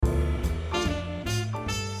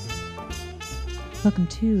Welcome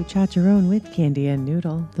to Chacharon with Candy and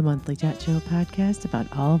Noodle, the monthly chat show podcast about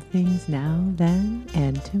all things now, then,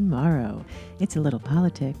 and tomorrow. It's a little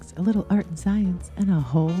politics, a little art and science, and a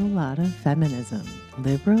whole lot of feminism.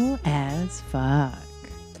 Liberal as fuck.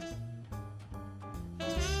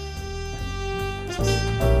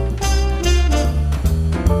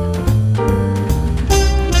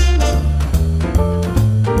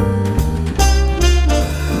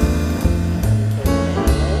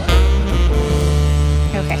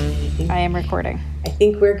 Recording. I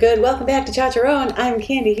think we're good. Welcome back to Chacharon. I'm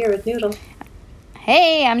Candy here with Noodle.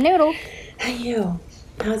 Hey, I'm Noodle. How you?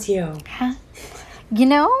 How's you? You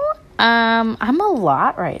know, I'm a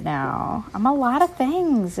lot right now. I'm a lot of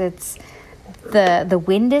things. It's the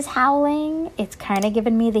wind is howling. It's kind of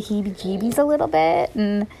giving me the heebie-jeebies a little bit,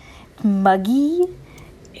 and muggy.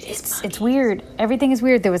 It's weird. Everything is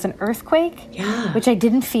weird. There was an earthquake, which I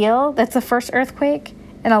didn't feel. That's the first earthquake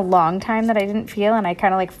in a long time that I didn't feel, and I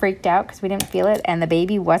kind of like freaked out because we didn't feel it, and the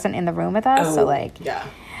baby wasn't in the room with us. I was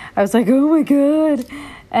like, oh my god.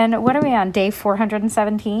 And what are we on, day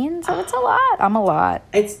 417? So it's a lot. I'm a lot.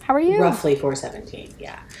 How are you? Roughly 417.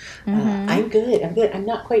 I'm good. I'm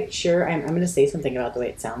not quite sure. I'm going to say something about the way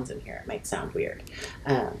it sounds in here. It might sound weird.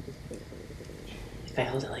 If I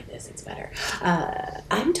hold it like this, it's better.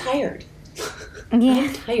 I'm tired.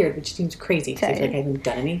 I'm tired, which seems crazy because I feel like I haven't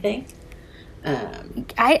done anything.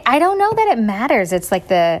 I don't know that it matters. It's like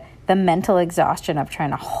the mental exhaustion of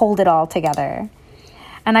trying to hold it all together.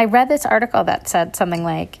 And I read this article that said something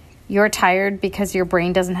like, you're tired because your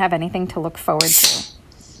brain doesn't have anything to look forward to.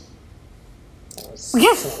 That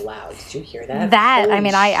was so loud. Did you hear that?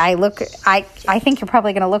 I think you're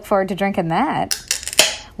probably going to look forward to drinking that.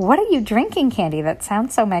 What are you drinking, Candy? That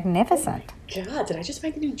sounds so magnificent. Oh God, did I just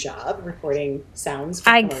make a new job recording sounds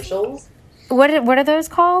for commercials? What are those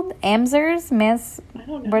called? Amsers? I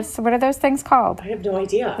don't know. What are those things called? I have no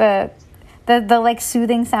idea. The like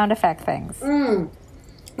soothing sound effect things.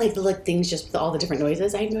 Like the things just with all the different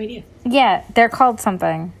noises? I have no idea. Yeah, they're called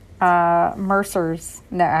something. Mercers.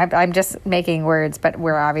 No, I'm just making words, but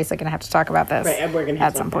we're obviously going to have to talk about this we're gonna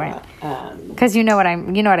have at some point. Because you know what I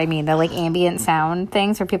mean. The like ambient sound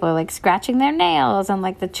things where people are like scratching their nails and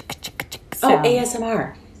like the chick sound. Oh,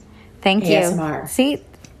 ASMR. Thank you. ASMR. See?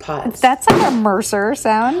 Pause. That's like a Mercer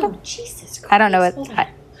sound. Oh, Jesus Christ. I don't know it.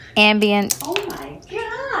 Ambient. Oh my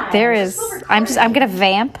God. There is. I'm gonna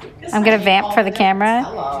vamp. I'm gonna vamp for the camera.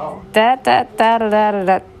 Hello.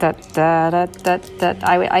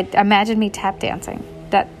 I imagine me tap dancing.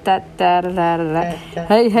 Hey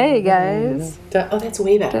guys. Oh, that's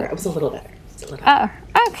way better. It was a little better. Oh,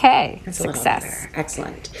 okay. That's Success. A little better.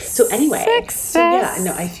 Excellent. So anyway. Success. So yeah,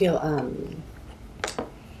 no, I feel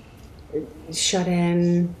shut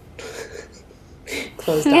in,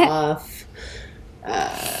 closed off.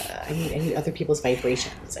 I need other people's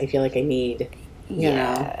vibrations. I feel like I need, you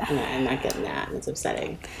know, and I'm not getting that, and it's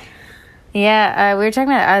upsetting. Yeah, we were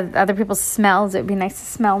talking about other people's smells. It would be nice to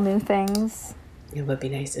smell new things. It would be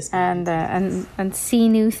nice to smell and see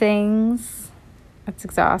new things. It's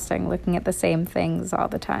exhausting looking at the same things all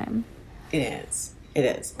the time. It is. We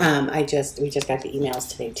just got the emails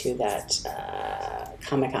today too that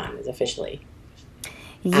Comic-Con is officially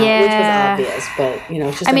out, which was obvious, but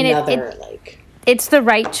it's just it's the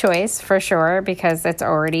right choice for sure because it's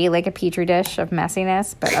already like a petri dish of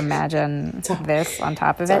messiness. But imagine this on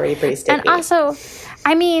top of it. Already pretty sticky. And also,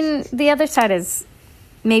 I mean, the other side is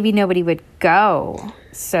maybe nobody would go,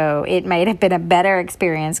 so it might have been a better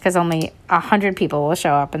experience because only 100 people will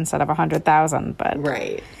show up instead of 100,000. But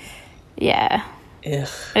right, yeah. Ugh,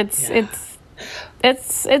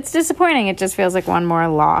 It's disappointing. It just feels like one more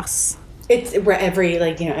loss. It's every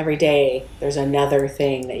day there's another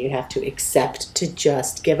thing that you have to accept to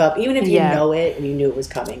just give up. Even if you know it and you knew it was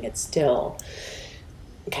coming, it's still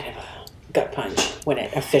kind of a gut punch when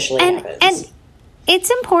it officially happens. And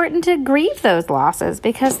it's important to grieve those losses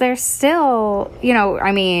because they're still,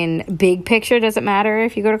 big picture, does it matter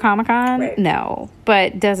if you go to Comic-Con? Right. No.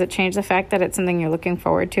 But does it change the fact that it's something you're looking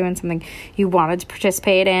forward to and something you wanted to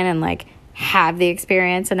participate in and like have the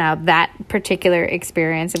experience, and now that particular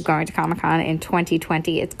experience of going to Comic-Con in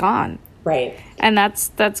 2020, it's gone. Right. And that's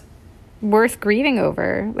worth grieving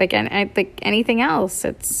over. Like, and I think anything else,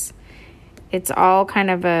 it's all kind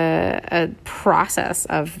of a process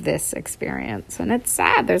of this experience. And it's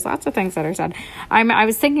sad. There's lots of things that are sad. I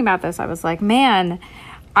was thinking about this. I was like, man,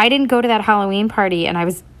 I didn't go to that Halloween party, and I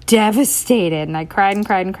was devastated. And I cried and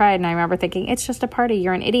cried and cried. And I remember thinking, it's just a party.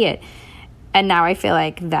 You're an idiot. And now I feel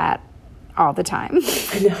like that all the time.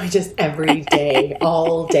 I know, I just every day,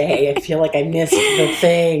 all day, I feel like I missed the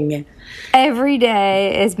thing. Every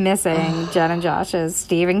day is missing Jen and Josh's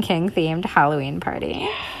Stephen King themed Halloween party.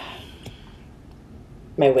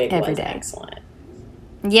 My wig Every was day. excellent.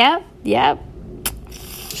 Yep.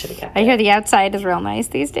 Should have kept I it. hear the outside is real nice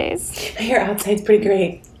these days. I hear outside's pretty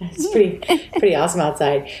great. It's pretty awesome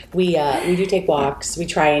outside. We do take walks. We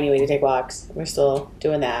try anyway to take walks. We're still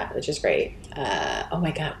doing that, which is great. Oh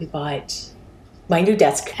my God, we bought my new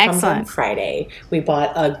desk comes on Friday. We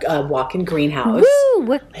bought a walk-in greenhouse. Woo!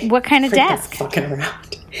 What kind of desk? Fucking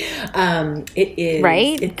around. It is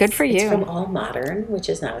right. Good for you. It's from All Modern, which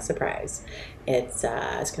is not a surprise. It's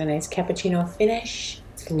got a nice cappuccino finish.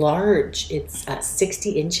 It's large. It's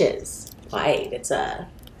 60 inches wide. It's a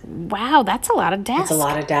wow. That's a lot of desk. It's a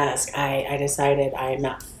lot of desk. I decided I'm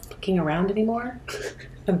not fucking around anymore.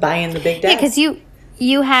 I'm buying the big desk. Yeah, because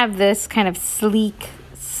you have this kind of sleek,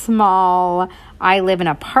 small, I live in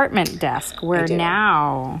apartment desk where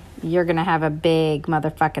now you're going to have a big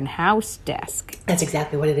motherfucking house desk. That's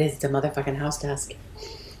exactly what it is. It's a motherfucking house desk.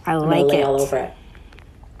 I like I'm gonna lay it. all over it.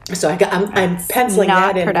 So I'm penciling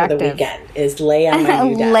that in for the weekend, is lay on my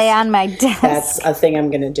new desk. Lay on my desk. That's a thing I'm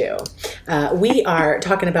going to do. We are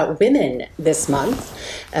talking about women this month.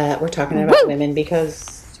 We're talking about women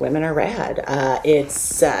because women are rad.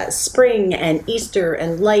 It's spring and Easter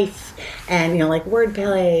and life and, like word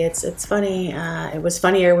ballet. It's funny. It was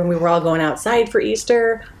funnier when we were all going outside for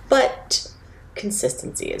Easter, but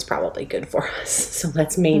consistency is probably good for us. So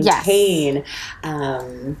let's maintain.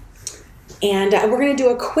 Yes. And we're going to do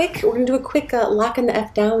a quick locking the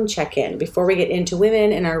F down check-in before we get into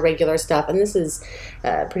women and our regular stuff. And this is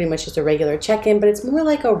pretty much just a regular check-in, but it's more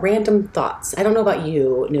like a random thoughts. I don't know about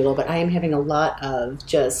you, Noodle, but I am having a lot of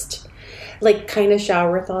just like kind of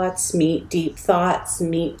shower thoughts, meet deep thoughts,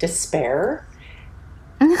 meet despair.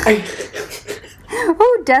 Who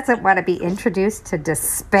doesn't want to be introduced to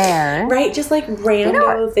despair? Right, just like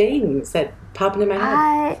random things that pop into my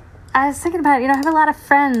head. I was thinking about, I have a lot of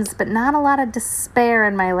friends, but not a lot of despair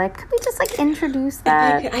in my life. Could we just introduce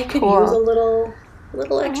that? I could use a little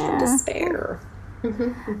extra despair.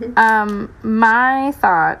 My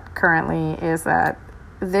thought currently is that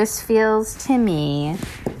this feels to me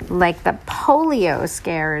like the polio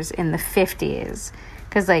scares in the 50s.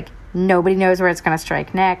 Because, nobody knows where it's going to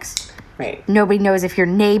strike next. Right. Nobody knows if your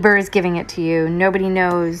neighbor is giving it to you. Nobody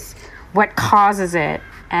knows what causes it.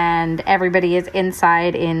 And everybody is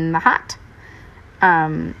inside in the hot.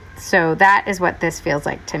 So that is what this feels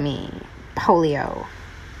like to me. Polio.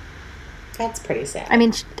 That's pretty sad. I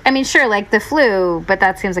mean, sure, like the flu, but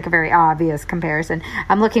that seems like a very obvious comparison.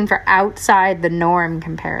 I'm looking for outside the norm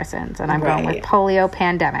comparisons, and I'm going with polio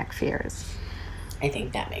pandemic fears. I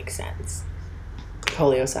think that makes sense.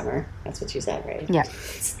 Polio summer. That's what you said, right? Yeah.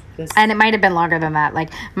 And it might have been longer than that.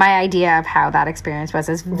 My idea of how that experience was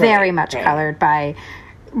is very much colored by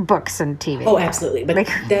books and TV. Oh, absolutely. But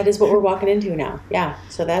that is what we're walking into now. Yeah.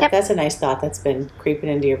 So that's a nice thought that's been creeping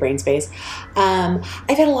into your brain space. I've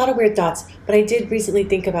had a lot of weird thoughts, but I did recently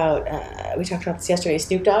think about, we talked about this yesterday,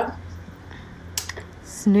 Snoop Dogg.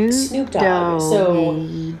 Snoop Dogg. So,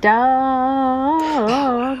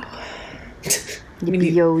 dog.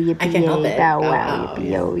 Yippee-yo, yippee-yay, I can't help it. bow wow,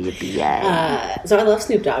 yippee-yo, yippee-yay. So I love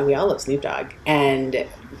Snoop Dogg. We all love Snoop Dogg. And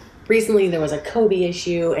recently there was a Kobe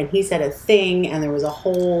issue, and he said a thing, and there was a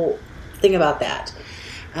whole thing about that.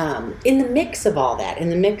 In the mix of all that,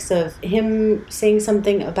 in the mix of him saying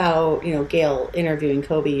something about, Gail interviewing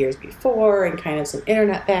Kobe years before and kind of some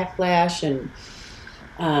internet backlash and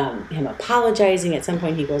him apologizing. At some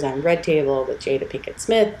point he goes on Red Table with Jada Pinkett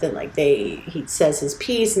Smith and he says his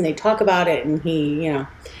piece and they talk about it and he,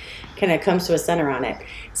 kind of comes to a center on it.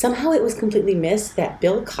 Somehow it was completely missed that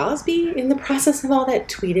Bill Cosby, in the process of all that,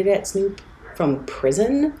 tweeted at Snoop from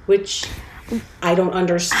prison, which I don't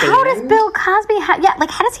understand. How does Bill Cosby how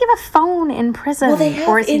does he have a phone in prison? Well, they have,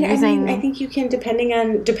 or is he using... I think you can, depending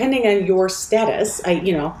on your status,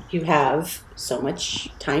 you have so much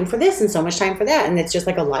time for this and so much time for that, and it's just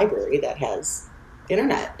like a library that has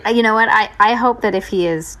internet. You know what? I hope that if he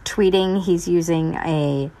is tweeting, he's using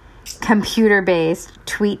a computer-based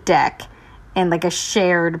tweet deck in a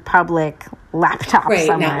shared public laptop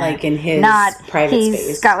somewhere. Not in his private space.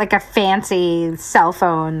 He's got a fancy cell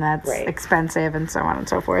phone that's expensive and so on and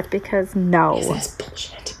so forth, because no. That's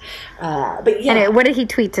bullshit. But yeah. And what did he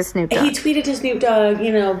tweet to Snoop Dogg? He tweeted to Snoop Dogg,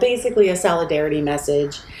 basically a solidarity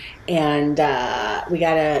message. And we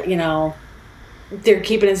gotta, they're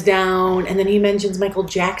keeping us down. And then he mentions Michael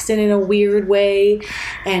Jackson in a weird way.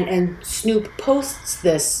 And Snoop posts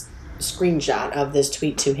this screenshot of this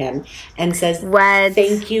tweet to him and says, "What?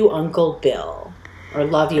 Thank you, Uncle Bill." or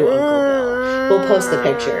love you, Uncle Bill. We'll post the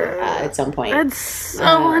picture at some point. That's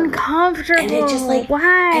so uncomfortable. And it just like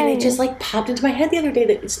why? And it just like popped into my head the other day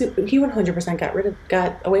that Snoop, he 100%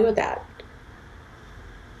 got away with that.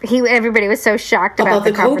 Everybody was so shocked about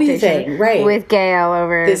the Kobe thing, right? With Gail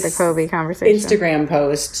over the Kobe conversation. Instagram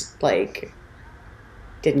post like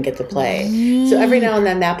didn't get to play. So every now and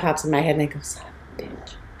then that pops in my head and I go, son of a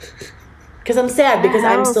bitch. Because I'm sad because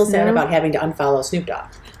I'm still sad about having to unfollow Snoop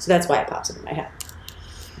Dogg. So that's why it pops into my head.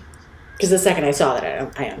 Because the second I saw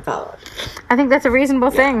that, I unfollowed. I think that's a reasonable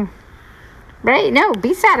thing. Right? No,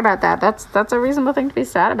 be sad about that. That's a reasonable thing to be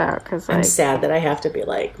sad about. Cause, like, I'm sad that I have to be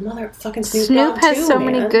like, motherfucking Snoop Dogg has too, so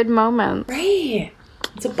man. many good moments. Right.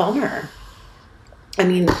 It's a bummer. I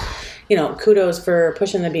mean, kudos for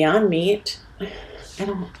pushing the Beyond Meat. I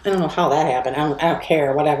don't know how that happened. I don't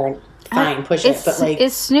care. Whatever. Fine, push it. But like,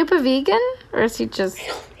 is Snoop a vegan or is he just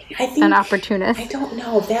an opportunist? I don't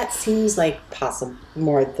know. That seems like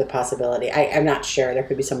more the possibility. I'm not sure. There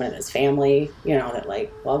could be someone in his family, that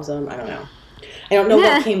like loves him. I don't know. I don't know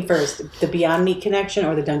what came first, the Beyond Meat connection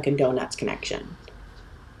or the Dunkin' Donuts connection.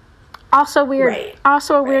 Also weird. Right.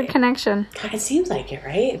 Also a weird connection. God, it seems like it,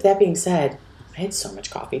 right? That being said, I had so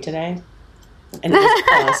much coffee today. And it was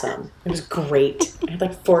awesome. It was great. I had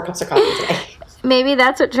like 4 cups of coffee today. Maybe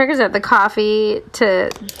that's what triggers it. The coffee to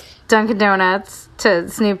Dunkin' Donuts to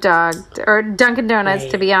Snoop Dogg, or Dunkin' Donuts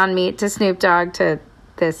to Beyond Meat to Snoop Dogg to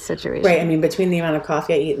this situation. Right. I mean, between the amount of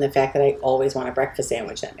coffee I eat and the fact that I always want a breakfast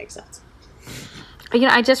sandwich, that makes sense.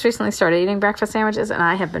 I just recently started eating breakfast sandwiches, and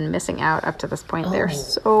I have been missing out up to this point. They're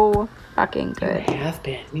so fucking good. They have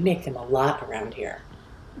been. We make them a lot around here.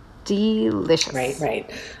 Delicious. Right.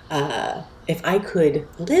 If I could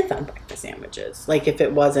live on breakfast sandwiches, like if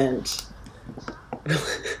it wasn't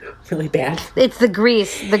really bad. It's the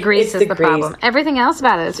grease. The grease is the problem. Everything else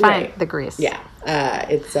about it is fine. Right. The grease. Yeah.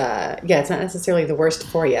 It's not necessarily the worst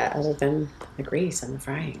for you, other than the grease and the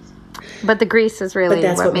frying. But the grease is really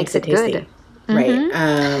what makes it tasty. Good.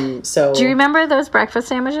 Right. So do you remember those breakfast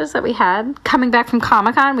sandwiches that we had coming back from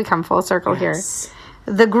Comic-Con? We come full circle here.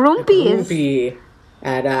 The Grumpy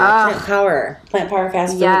at Plant Power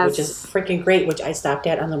Fast Food, which is freaking great, which I stopped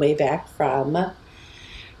at on the way back from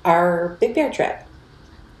our Big Bear trip.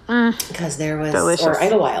 Because there was or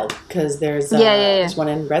Idlewild, because there's one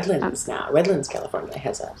in Redlands now. Redlands, California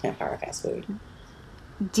has a Plant Power Fast Food.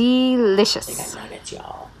 Delicious. They got nuggets,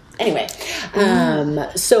 y'all. Anyway,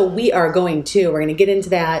 so we're going to get into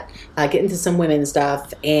that, get into some women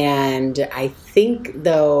stuff, and I think,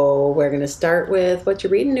 though, we're going to start with what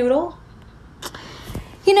you're reading, Noodle.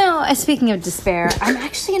 Speaking of despair, I'm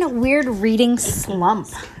actually in a weird reading slump.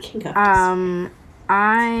 One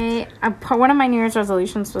of my New Year's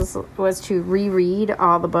resolutions was to reread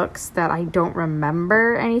all the books that I don't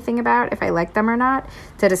remember anything about, if I like them or not,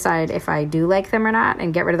 to decide if I do like them or not,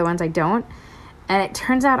 and get rid of the ones I don't. And it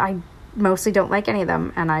turns out I mostly don't like any of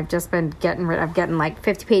them, and I've just been getting like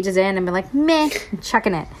 50 pages in and been like, meh, and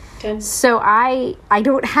chucking it. Good. So I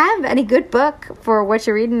don't have any good book for What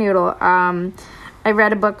You're Reading, Noodle. I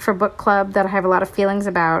read a book for book club that I have a lot of feelings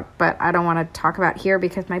about, but I don't want to talk about here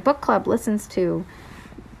because my book club listens to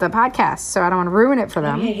the podcast, so I don't want to ruin it for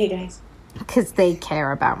them. Hey guys. Because they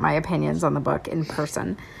care about my opinions on the book in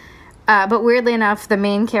person. But weirdly enough, the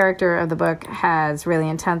main character of the book has really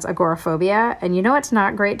intense agoraphobia. And it's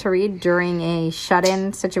not great to read during a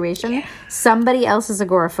shut-in situation? Yeah. Somebody else's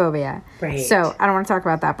agoraphobia. Right. So I don't want to talk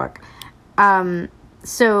about that book.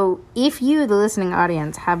 So if you, the listening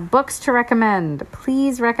audience, have books to recommend,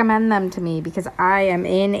 please recommend them to me because I am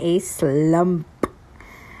in a slump.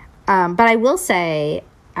 But I will say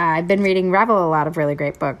I've been reading Revel, a lot of really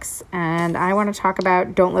great books, and I want to talk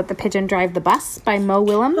about Don't Let the Pigeon Drive the Bus by Mo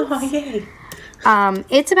Willems. Oh, yay.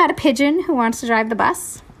 It's about a pigeon who wants to drive the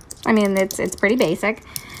bus. I mean, it's pretty basic.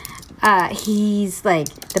 He's like,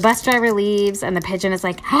 the bus driver leaves, and the pigeon is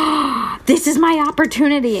like, oh, this is my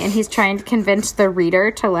opportunity. And he's trying to convince the reader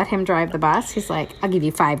to let him drive the bus. He's like, I'll give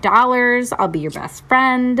you $5. I'll be your best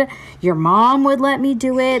friend. Your mom would let me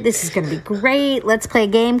do it. This is going to be great. Let's play a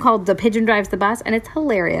game called The Pigeon Drives the Bus. And it's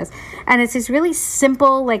hilarious. And it's these really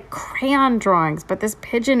simple, like, crayon drawings, but this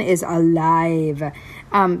pigeon is alive.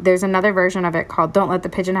 There's another version of it called Don't Let the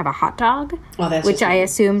Pigeon Have a Hot Dog, which I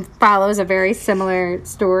assume follows a very similar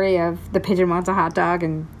story of the pigeon wants a hot dog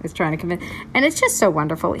and is trying to convince. And it's just so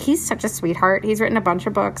wonderful. He's such a sweetheart. He's written a bunch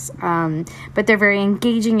of books, but they're very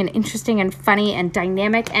engaging and interesting and funny and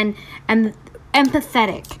dynamic and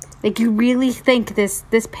empathetic. Like, you really think this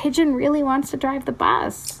pigeon really wants to drive the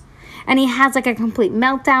bus. And he has, like, a complete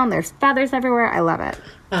meltdown. There's feathers everywhere. I love it.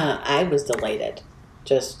 I was delighted.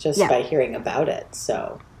 Just by hearing about it,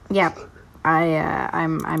 so. Yep.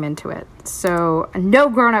 I'm into it. So no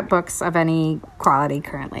grown-up books of any quality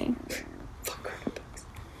currently.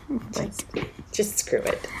 Just screw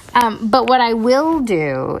it. But what I will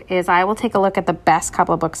do is I will take a look at the best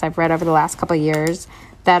couple of books I've read over the last couple of years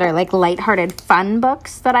that are like lighthearted, fun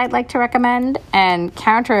books that I'd like to recommend, and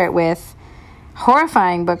counter it with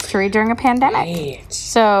horrifying books to read during a pandemic. Right.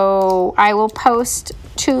 So I will post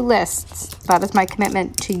 2 lists. That is my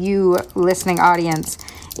commitment to you, listening audience.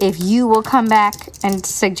 If you will come back and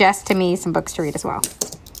suggest to me some books to read as well.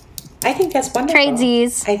 I think that's wonderful.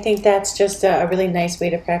 Tradesies. I think that's just a really nice way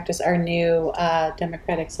to practice our new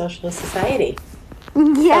Democratic Socialist Society.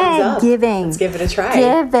 Yeah, giving. Let's give it a try.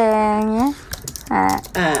 Giving.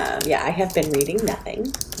 Yeah, I have been reading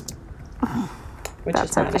nothing, which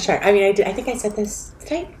That's is not okay. a shock. I mean, I think I said this.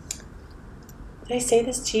 Did I say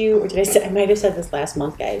this to you, or did I say? I might have said this last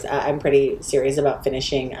month, guys. I'm pretty serious about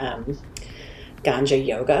finishing Ganja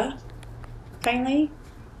Yoga. Finally.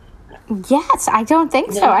 Yes, I don't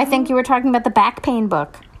think so. No. I think you were talking about the back pain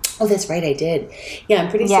book. Oh, that's right, I did. Yeah, I'm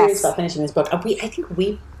pretty serious about finishing this book. I bought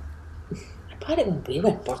it when we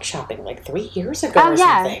went book shopping like 3 years ago or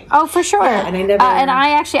something. Oh, for sure. Yeah, and I never...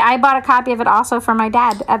 I bought a copy of it also for my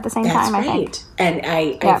dad at the same time, That's I think. right. And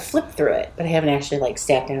I flipped through it, but I haven't actually like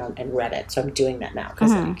sat down and read it. So I'm doing that now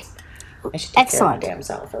because I should take care of my damn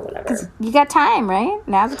self or whatever. You got time, right?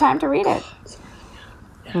 Now's the time to read it.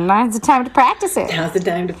 Now's the time to practice it. Now's the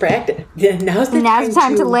time to practice. Now's the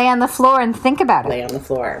time to lay on the floor and think about it. Lay on the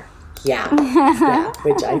floor. Yeah.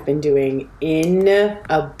 Which I've been doing in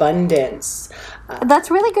abundance. That's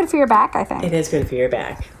really good for your back, I think. It is good for your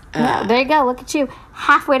back. Yeah, there you go. Look at you.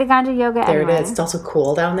 Halfway to Ganja Yoga. There anyway. it is. It's also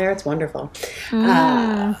cool down there. It's wonderful.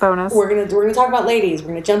 Bonus. We're gonna talk about ladies. We're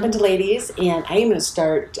gonna jump into ladies, and I am gonna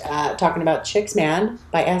start talking about Chicks Man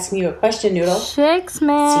by asking you a question, Noodle. Chicks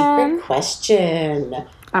Man. Secret question.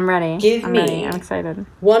 I'm ready. I'm ready. I'm excited.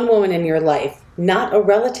 One woman in your life, not a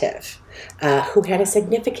relative, who had a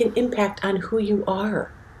significant impact on who you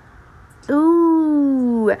are.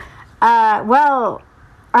 Ooh. Well,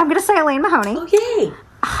 I'm going to say Elaine Mahoney. Oh, yay.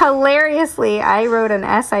 Hilariously, I wrote an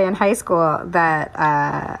essay in high school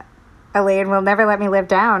that Elaine will never let me live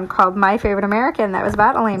down called My Favorite American. That was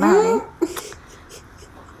about Elaine Mahoney.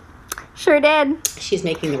 Sure did. She's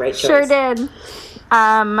making the right choice. Sure did.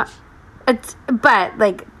 But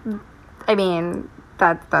like, I mean,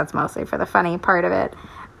 that's mostly for the funny part of it.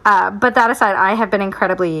 But that aside, I have been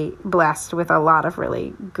incredibly blessed with a lot of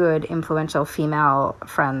really good, influential female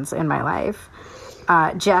friends in my life.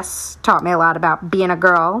 Jess taught me a lot about being a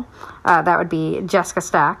girl. That would be Jessica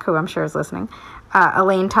Stack, who I'm sure is listening.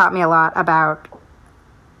 Elaine taught me a lot about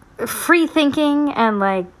free thinking and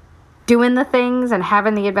like doing the things and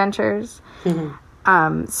having the adventures. Mm-hmm.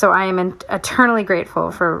 So I am eternally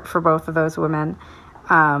grateful for both of those women.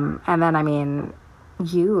 And then, I mean,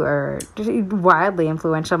 you are wildly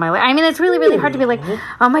influential in my life. I mean, it's really, really hard to be like,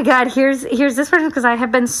 oh my God, here's this person, because I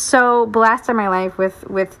have been so blessed in my life with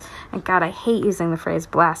and God, I hate using the phrase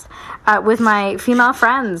blessed, with my female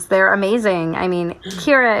friends. They're amazing. I mean,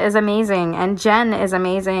 Kira is amazing, and Jen is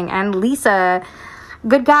amazing, and Lisa,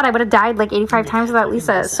 good God, I would have died like 85 times without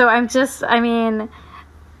Lisa. So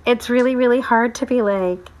it's really, really hard to be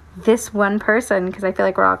like this one person, because I feel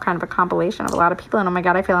like we're all kind of a compilation of a lot of people, and oh my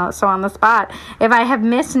God, I feel so on the spot. If I have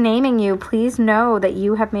missed naming you, please know that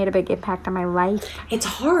you have made a big impact on my life. It's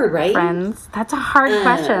hard, right? Friends. That's a hard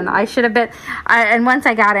question. I should have been, and once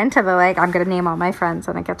I got into the like, I'm going to name all my friends,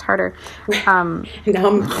 and it gets harder. Now I'm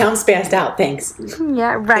spazzed out, thanks.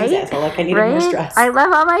 Yeah, right? Thanks, asshole. Like I needed more stress. I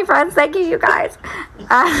love all my friends. Thank you, you guys.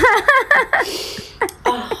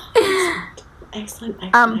 Excellent.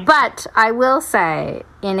 But I will say,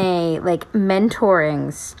 in a like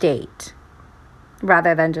mentoring state,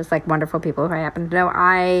 rather than just like wonderful people who I happen to know,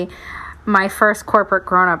 my first corporate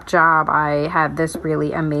grown-up job, I had this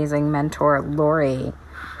really amazing mentor, Lori,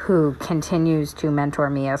 who continues to mentor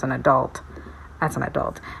me as an adult,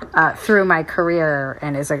 through my career,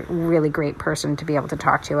 and is a really great person to be able to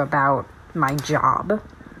talk to about my job,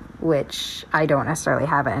 which I don't necessarily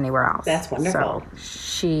have it anywhere else. That's wonderful.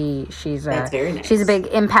 So that's very nice. She's a big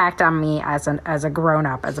impact on me as a grown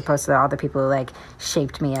up, as opposed to all the people who like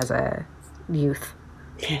shaped me as a youth.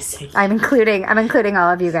 Yes. I'm including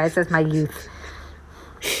all of you guys as my youth.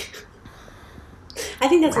 I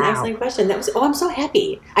think that's an excellent question. I'm so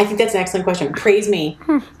happy. I think that's an excellent question. Praise me.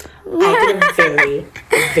 I did a very,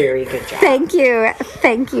 very good job. Thank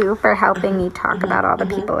you for helping me talk about all the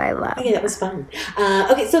people I love. Okay, that was fun.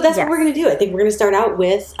 Okay, so that's what we're going to do. I think we're going to start out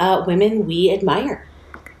with women we admire.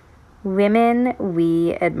 Women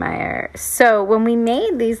we admire. So when we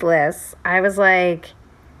made these lists, I was like,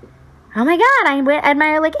 oh my God, I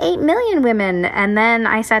admire like 8 million women. And then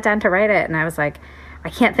I sat down to write it and I was like, I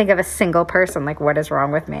can't think of a single person. Like, what is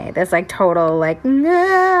wrong with me? This like total like,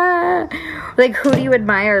 nah. Like, who do you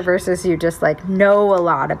admire versus you just like know a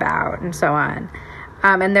lot about and so on.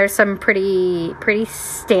 And there's some pretty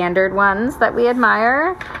standard ones that we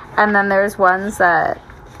admire. And then there's ones that,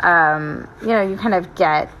 you kind of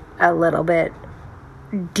get a little bit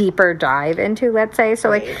deeper dive into, let's say. So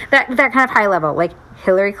like that kind of high level, like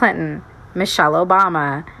Hillary Clinton, Michelle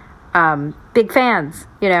Obama, big fans,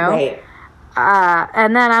 Right.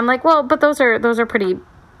 And then I'm like, well, but those are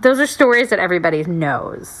stories that everybody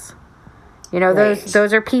knows.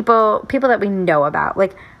 Those are people that we know about.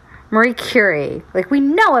 Like Marie Curie. Like we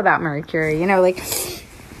know about Marie Curie,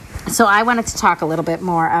 so I wanted to talk a little bit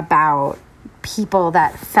more about people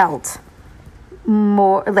that felt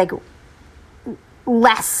more like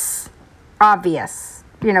less obvious,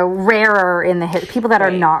 rarer in the people that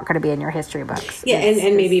are not going to be in your history books. Yeah,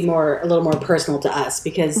 and maybe a little more personal to us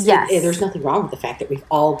because there's nothing wrong with the fact that we've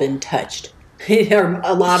all been touched. Or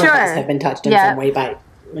a lot of us have been touched in some way by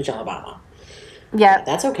Michelle Obama. Yeah,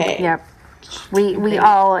 that's okay. Yep. We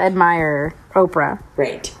all admire Oprah.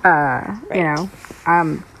 Right. But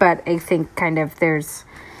I think kind of there's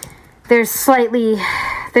slightly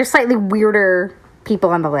weirder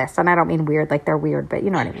people on the list, and I don't mean weird like they're weird, but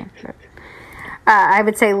you know what I mean. I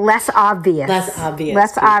would say less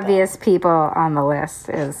obvious people on the list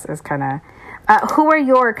is kind of. Who are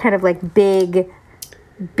your kind of like big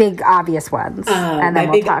obvious ones? And then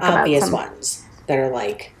we'll talk about some ones that are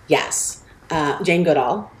like Jane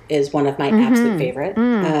Goodall is one of my absolute favorite.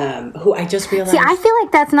 Who I just realized. See, I feel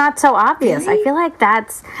like that's not so obvious. Really? I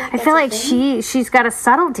feel like she's got a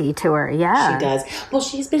subtlety to her. Yeah, she does. Well,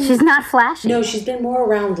 she's not flashy. No, she's been more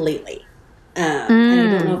around lately. And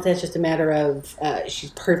I don't know if that's just a matter of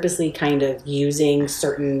she's purposely kind of using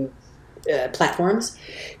certain platforms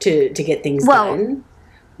to get things done.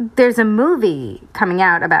 There's a movie coming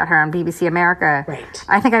out about her on BBC America. Right.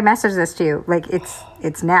 I think I messaged this to you. Like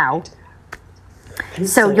it's now.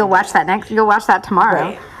 So you'll watch that you'll watch that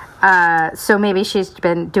tomorrow. Right. So maybe she's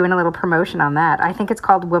been doing a little promotion on that. I think it's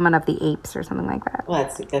called Woman of the Apes or something like that. Well,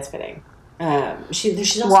 that's fitting. She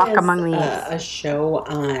also Walk has Among the Apes. A show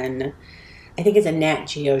on, I think it's a Nat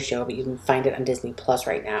Geo show, but you can find it on Disney Plus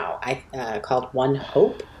right now. Called One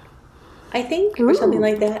Hope, I think, or something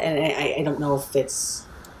like that. And I don't know if it's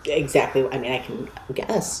exactly. I mean, I can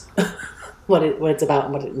guess what it's about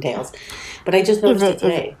and what it entails, but I just noticed it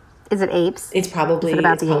today. Is it apes? It's probably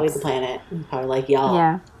the planet. Probably like y'all.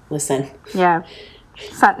 Yeah. Listen. Yeah.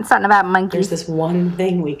 Something about monkeys. There's this one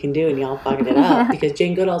thing we can do, and y'all fucking it up because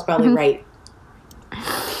Jane Goodall's probably right.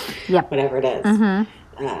 Yep. Whatever it is.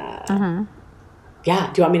 Yeah.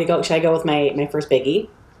 Do you want me to go? Should I go with my first biggie?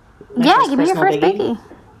 Give me your first biggie.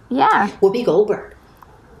 Yeah. Whoopi Goldberg.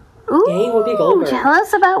 Ooh. Yay, Whoopi Goldberg. Tell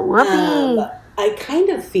us about Whoopi. I kind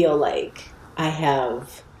of feel like I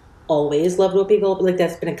have always loved Whoopi Goldberg. Like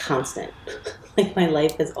that's been a constant. Like my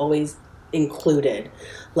life has always included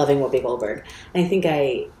loving Whoopi Goldberg. And I think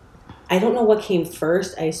I don't know what came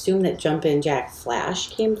first. I assume that Jumpin' Jack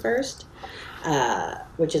Flash came first,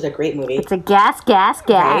 which is a great movie. It's a gas.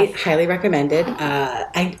 Right, highly recommended.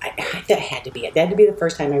 That had to be it. That had to be the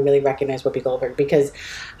first time I really recognized Whoopi Goldberg because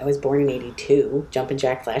I was born in 82. Jumpin'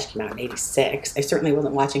 Jack Flash came out in 86. I certainly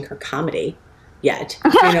wasn't watching her comedy yet.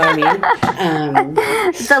 You know what I mean?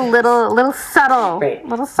 It's a little subtle. Right.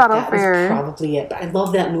 Little subtle that for was probably it. But I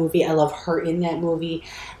love that movie. I love her in that movie.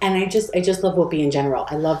 And I just love Whoopi in general.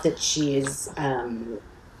 I love that she's a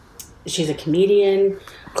comedian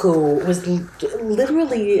who was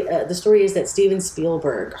literally, the story is that Steven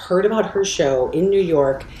Spielberg heard about her show in New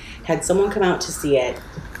York, had someone come out to see it,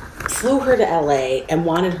 flew her to LA, and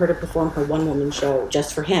wanted her to perform her one-woman show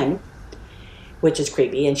just for him, which is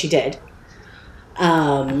creepy, and she did.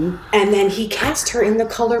 And then he cast her in The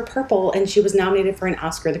Color Purple, and she was nominated for an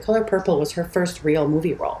Oscar. The Color Purple was her first real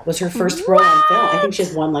movie role. Was her first role on film. I think she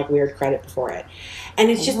has one weird credit before it. And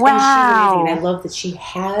it's just, and she's amazing. And I love that she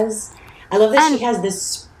has this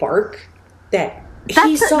spark that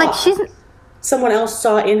he saw. Like someone else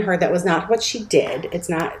saw in her that was not what she did. It's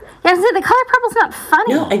not. Yeah, The Color Purple's not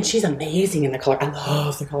funny. No, and she's amazing in The Color. I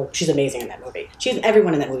love The Color. She's amazing in that movie.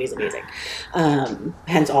 Everyone in that movie is amazing.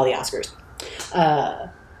 Hence all the Oscars.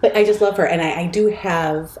 But I just love her, and I do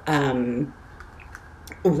have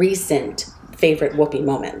recent favorite Whoopi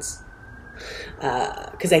moments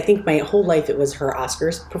because I think my whole life it was her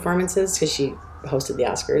Oscars performances because she hosted the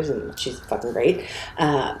Oscars and she's fucking great.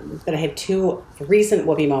 But I have two recent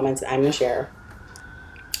Whoopi moments I'm going to share.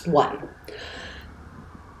 One,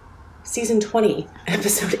 season 20,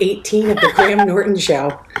 episode 18 of the Graham Norton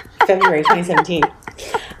Show, February 2017.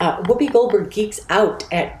 Whoopi Goldberg geeks out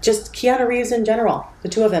at just Keanu Reeves in general. The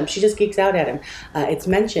two of them, she just geeks out at him. It's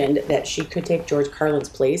mentioned that she could take George Carlin's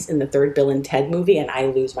place in the third Bill and Ted movie, and I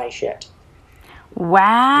lose my shit.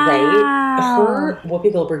 Wow. Right? Her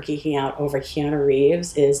Whoopi Goldberg geeking out over Keanu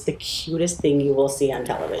Reeves is the cutest thing you will see on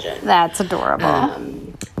television. That's adorable.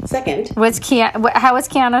 Second. How was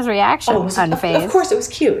Keanu's reaction? Unfazed. Of course, it was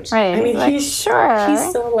cute. Right. I mean, like, he's so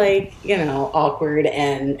awkward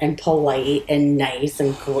and polite and nice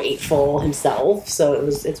and grateful himself. So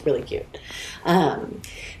it's really cute.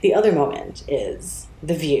 The other moment is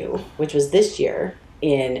The View, which was this year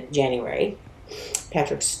in January.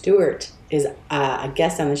 Patrick Stewart is a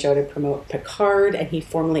guest on the show to promote Picard, and he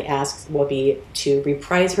formally asks Whoopi to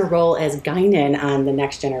reprise her role as Guinan on The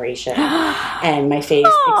Next Generation. And my face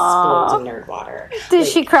explodes in nerd water. Did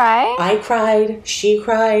she cry? I cried. She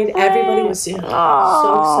cried. Everybody was so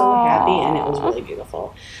happy, and it was really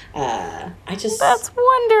beautiful. That's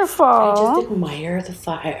wonderful. I just admire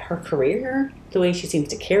her career, the way she seems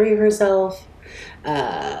to carry herself.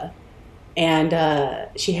 And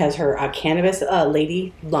she has her cannabis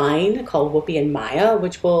lady line called Whoopi and Maya,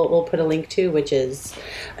 which we'll put a link to, which is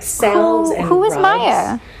salves and Who is rubs.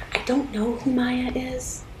 Maya? I don't know who Maya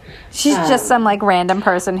is. She's just some random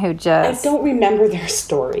person who just... I don't remember their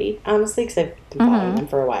story, honestly, because I've been following them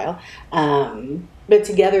for a while. But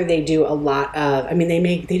together they do a lot of...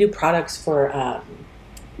 they do products for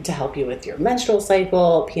to help you with your menstrual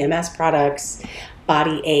cycle, PMS products,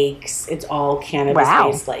 body aches. It's all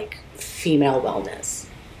cannabis-based, female wellness,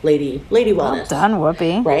 lady wellness. Well done,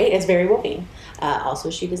 Whoopi. Right? It's very Whoopi. Also,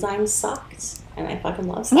 she designs socks, and I fucking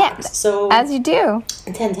love socks. Yeah, so as you do.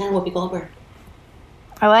 10-10 Whoopi Goldberg.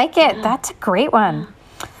 I like it. Yeah. That's a great one.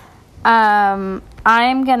 I'm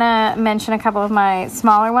gonna mention a couple of my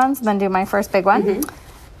smaller ones, and then do my first big one.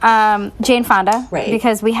 Jane Fonda, right?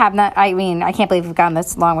 Because we have not. I can't believe we've gone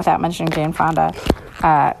this long without mentioning Jane Fonda.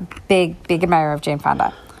 Big admirer of Jane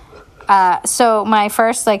Fonda. So my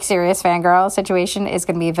first serious fangirl situation is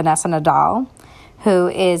going to be Vanessa Nadal, who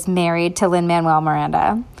is married to Lin-Manuel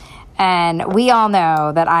Miranda. And we all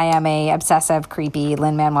know that I am a obsessive, creepy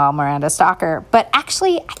Lin-Manuel Miranda stalker. But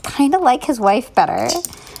actually, I kind of like his wife better.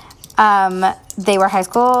 They were high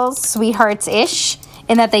school sweethearts-ish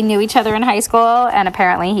in that they knew each other in high school. And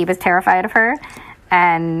apparently he was terrified of her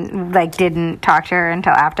and didn't talk to her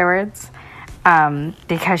until afterwards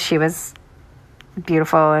because she was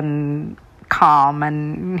beautiful and calm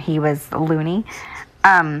and he was loony.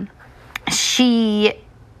 She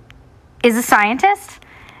is a scientist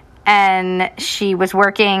and she was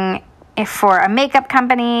working for a makeup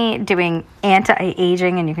company doing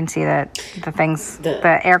anti-aging, and you can see that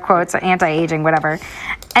the air quotes, anti-aging, whatever.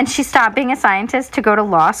 And she stopped being a scientist to go to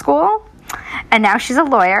law school, and now she's a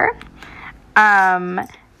lawyer.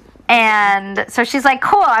 And so she's like,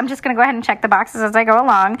 cool, I'm just going to go ahead and check the boxes as I go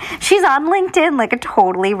along. She's on LinkedIn like a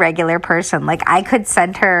totally regular person. I could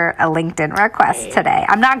send her a LinkedIn request today.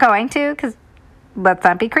 I'm not going to because let's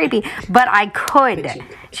not be creepy, but I could.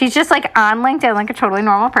 She's just on LinkedIn like a totally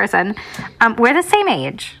normal person. We're the same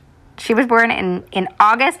age. She was born in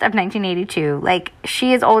August of 1982.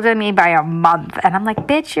 She is older than me by a month. And I'm like,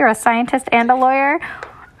 bitch, you're a scientist and a lawyer?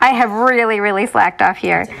 I have really, really slacked off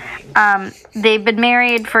here. They've been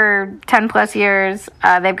married for 10 plus years.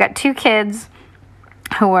 They've got 2 kids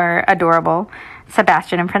who are adorable,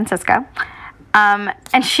 Sebastian and Francisca.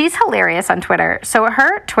 And she's hilarious on Twitter. So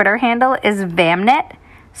her Twitter handle is Vamnit.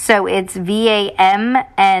 So it's VAMNIT.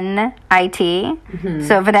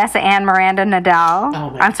 So Vanessa Ann Miranda Nadal.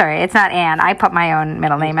 Oh I'm sorry, it's not Ann. I put my own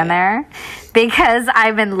middle name in there because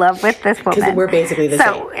I'm in love with this woman. Because we're basically the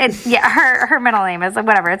same. So it's her middle name is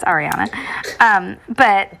whatever. It's Ariana.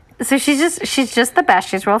 But so she's just the best.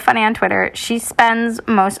 She's real funny on Twitter. She spends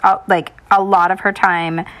a lot of her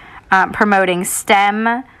time promoting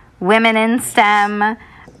STEM, women in STEM.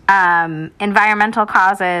 Environmental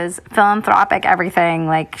causes, philanthropic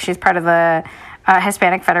everything. She's part of the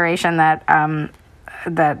Hispanic Federation that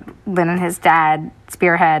Lynn and his dad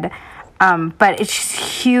spearhead. But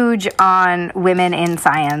it's huge on women in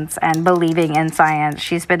science and believing in science.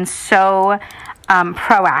 She's been so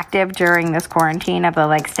proactive during this quarantine of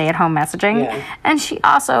the stay-at-home messaging. Yeah. And she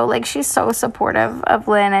also she's so supportive of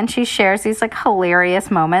Lynn, and she shares these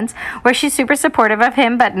hilarious moments where she's super supportive of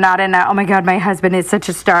him, but not in a, oh my god, my husband is such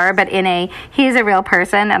a star, but in a, he's a real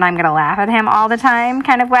person and I'm gonna laugh at him all the time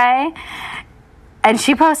kind of way. And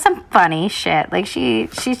she posts some funny shit.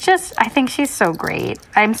 She's just, I think she's so great.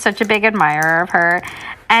 I'm such a big admirer of her.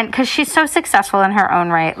 And because she's so successful in her own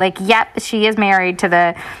right. Like, yep, she is married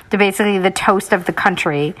to basically the toast of the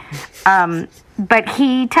country. But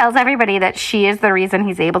he tells everybody that she is the reason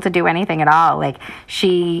he's able to do anything at all. Like,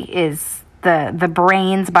 she is the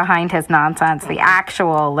brains behind his nonsense, the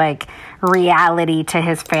actual, like, reality to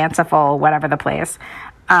his fanciful whatever the place.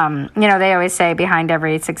 They always say behind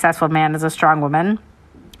every successful man is a strong woman.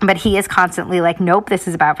 But he is constantly like, nope, this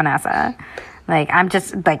is about Vanessa. Like, I'm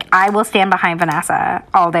just, like, I will stand behind Vanessa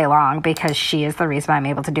all day long because she is the reason I'm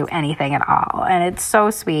able to do anything at all. And it's so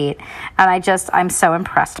sweet. And I'm so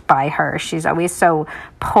impressed by her. She's always so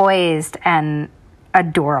poised and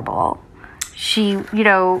adorable. She's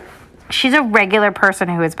a regular person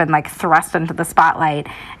who has been, like, thrust into the spotlight.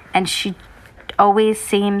 And she always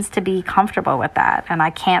seems to be comfortable with that. And I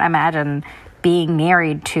can't imagine being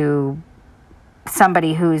married to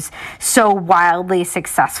somebody who's so wildly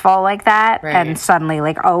successful like that, right, and suddenly,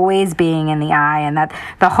 like, always being in the eye, and that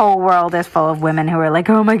the whole world is full of women who are like,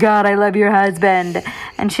 oh my God, I love your husband.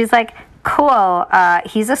 And she's like, cool,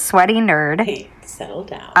 he's a sweaty nerd. Hey, settle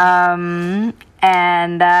down.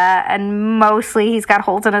 And mostly he's got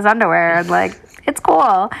holes in his underwear, and, like, it's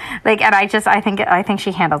cool. Like, and I think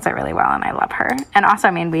she handles it really well, and I love her. And also,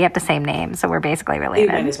 I mean, we have the same name, so we're basically related.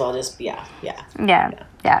 You might as well just, yeah.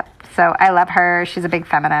 So I love her. She's a big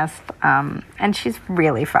feminist, and she's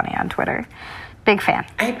really funny on Twitter. Big fan.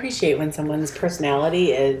 I appreciate when someone's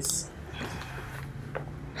personality is,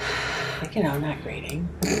 like, not grating.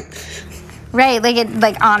 Right,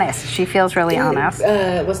 like honest. She feels really honest.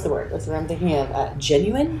 What's the word? I'm thinking of?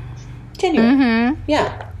 Genuine? Genuine. Mm-hmm.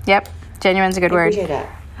 Yeah. Yep. Genuine's a good word. I appreciate that.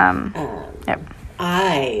 Yep.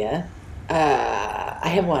 I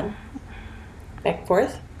have one. Back and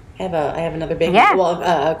forth. I have another biggie. Yeah.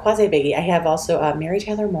 Well, quasi biggie. I have also Mary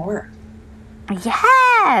Tyler Moore.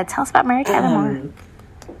 Yeah. Tell us about Mary Tyler Moore.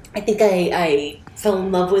 I think I fell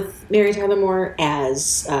in love with Mary Tyler Moore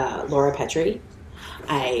as Laura Petrie.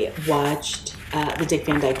 I watched the Dick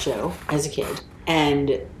Van Dyke Show as a kid,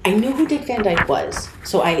 and I knew who Dick Van Dyke was,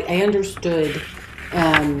 so I understood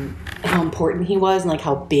how important he was and, like,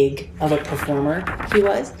 how big of a performer he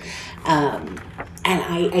was. And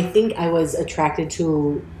I think I was attracted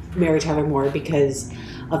to Mary Tyler Moore because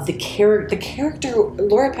of the character.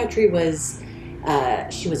 Laura Petrie was,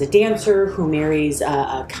 she was a dancer who marries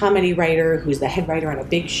a comedy writer who's the head writer on a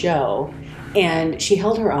big show. And she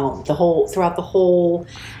held her own throughout the whole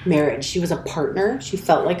marriage. She was a partner. She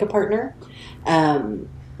felt like a partner. And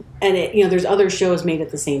there's other shows made at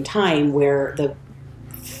the same time where the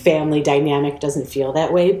family dynamic doesn't feel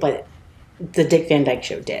that way, but the Dick Van Dyke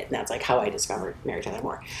Show did. And that's, like, how I discovered Mary Tyler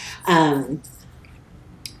Moore.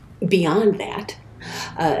 Beyond that,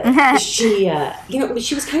 she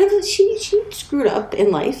was kind of she screwed up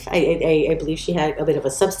in life. I believe she had a bit of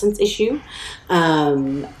a substance issue.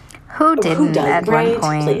 Who didn't at one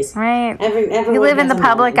point? Please. Right. You live in the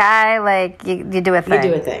public eye, like, you do a thing.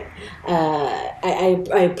 You do a thing.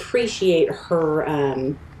 I appreciate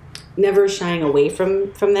her never shying away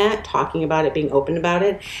from that, talking about it, being open about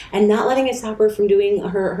it, and not letting it stop her from doing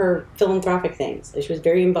her philanthropic things. She was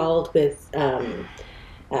very involved with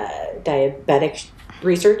diabetic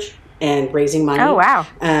research and raising money. Oh, wow.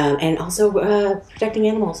 And also protecting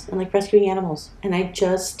animals and, like, rescuing animals. And I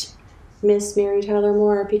just miss Mary Tyler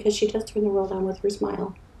Moore because she does turn the world on with her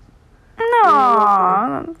smile.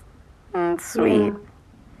 No, that's sweet. Yeah.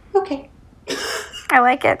 Okay. I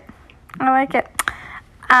like it.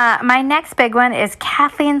 My next big one is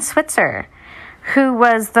Kathleen Switzer, who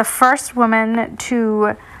was the first woman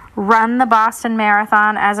to run the Boston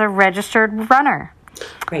Marathon as a registered runner.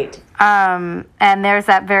 Great. And there's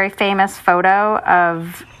that very famous photo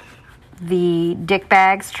of the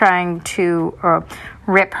dickbags trying to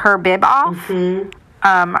rip her bib off,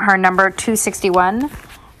 her number 261,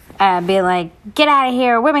 and being like, get out of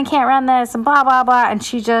here, women can't run this, and blah, blah, blah. And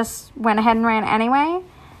she just went ahead and ran anyway.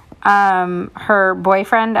 Her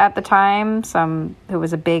boyfriend at the time, who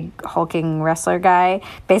was a big hulking wrestler guy,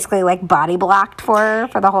 basically, like, body blocked for her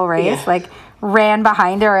for the whole race, like, ran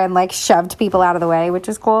behind her and, like, shoved people out of the way, which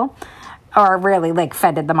is cool, or really, like,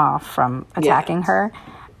 fended them off from attacking her.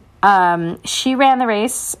 She ran the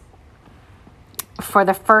race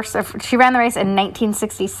she ran the race in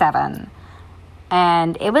 1967,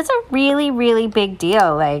 and it was a really, really big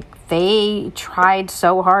deal. Like, they tried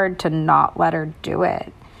so hard to not let her do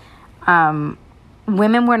it.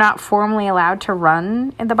 Women were not formally allowed to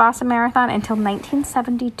run in the Boston Marathon until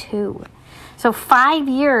 1972. So 5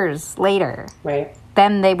 years later, right,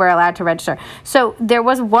 then they were allowed to register. So there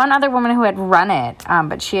was one other woman who had run it,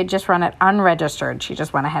 but she had just run it unregistered. She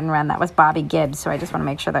just went ahead and ran. That was Bobby Gibbs. So I just want to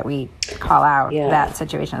make sure that we call out that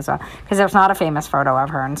situation as well, because there's not a famous photo of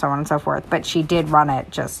her and so on and so forth. But she did run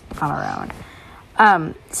it just on her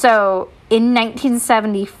own. So in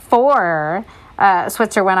 1974,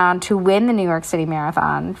 Switzer went on to win the New York City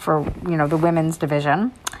Marathon for, the women's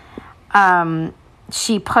division.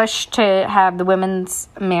 She pushed to have the women's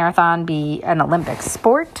marathon be an Olympic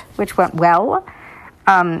sport, which went well.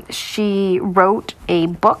 She wrote a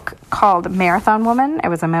book called Marathon Woman. It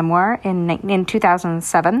was a memoir in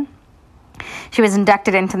 2007. She was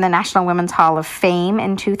inducted into the National Women's Hall of Fame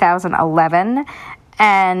in 2011.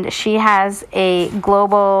 And she has a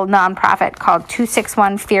global nonprofit called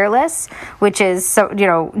 261 Fearless, which is,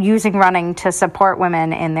 using running to support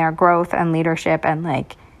women in their growth and leadership and,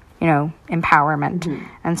 empowerment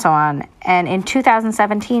and so on. And in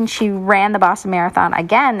 2017, she ran the Boston Marathon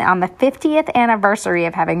again on the 50th anniversary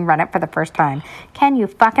of having run it for the first time. Can you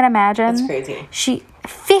fucking imagine? That's crazy.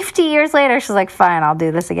 50 years later, she's like, fine, I'll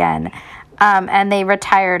do this again. And they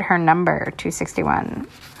retired her number, 261,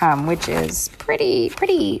 which is pretty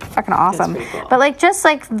fucking awesome. Cool. But just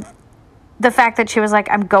the fact that she was like,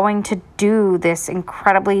 I'm going to do this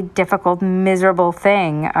incredibly difficult, miserable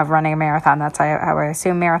thing of running a marathon. That's how I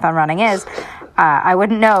assume marathon running is. I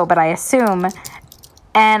wouldn't know, but I assume.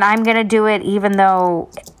 And I'm going to do it even though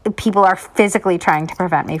people are physically trying to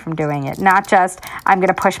prevent me from doing it. Not just I'm going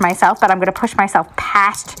to push myself, but I'm going to push myself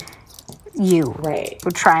past you. Right.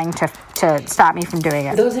 Trying to stop me from doing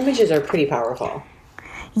it. Those images are pretty powerful.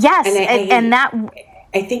 Yes,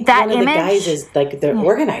 I think that one of the image, guys is the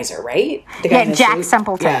organizer, right? The guy Jack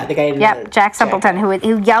Simpleton. Yeah, the guy. Jack Simpleton,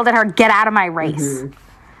 who yelled at her, "Get out of my race!"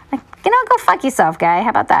 Go fuck yourself, guy. How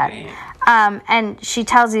about that? Right. And she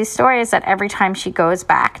tells these stories that every time she goes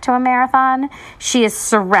back to a marathon, she is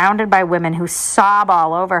surrounded by women who sob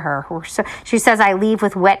all over her. She says, "I leave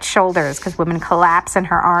with wet shoulders," because women collapse in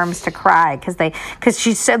her arms to cry because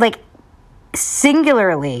she said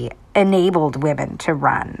singularly enabled women to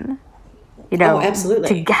run.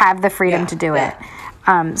 Absolutely. To have the freedom to do it.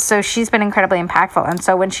 So she's been incredibly impactful. And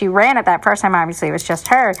so when she ran it that first time, obviously it was just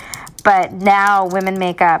her. But now women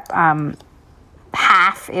make up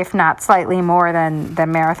half, if not slightly more than the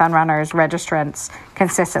marathon runners, registrants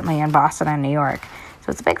consistently in Boston and New York.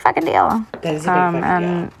 So it's a big fucking deal. That is a big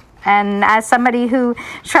fucking deal. And as somebody who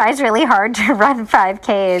tries really hard to run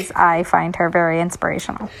 5Ks, I find her very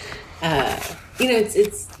inspirational. I've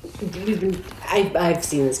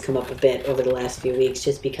seen this come up a bit over the last few weeks,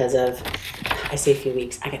 just because of, I say a few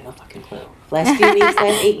weeks, I got no fucking clue. Last few weeks,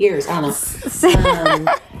 last 8 years, I don't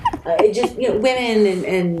know. Just women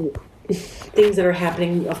and things that are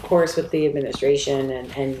happening, of course, with the administration,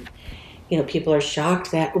 and people are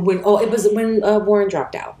shocked that when Warren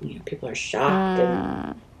dropped out, people are shocked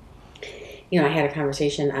and. I had a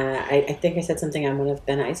conversation, I think I said something on one of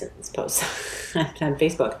Ben Eisen's posts on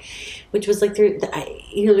Facebook, which was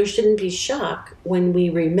there shouldn't be shock when we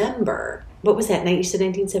remember, what was that night? You said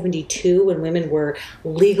 1972, when women were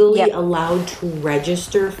legally allowed to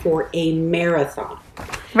register for a marathon.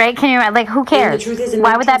 Right? Can you, who cares? And the truth is, in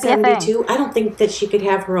why would that be a thing? I don't think that she could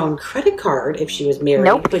have her own credit card if she was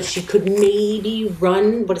married, but she could maybe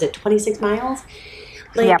run, 26 miles?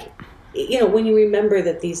 When you remember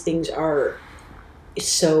that these things are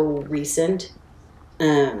so recent,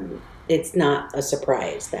 it's not a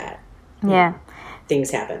surprise that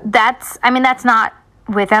things happen. That's not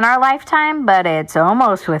within our lifetime, but it's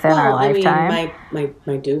almost within our lifetime.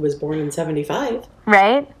 My dude was born in 75.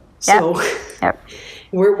 Right? So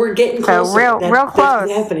we're getting closer. So real close.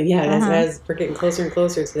 That's happening, as we're getting closer and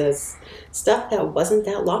closer to this stuff that wasn't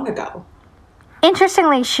that long ago.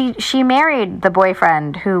 Interestingly, she married the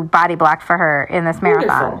boyfriend who body blocked for her in this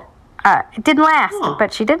marathon. It didn't last,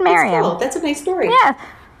 but she did marry him. That's a nice story. Yeah.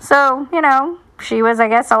 So, she was, I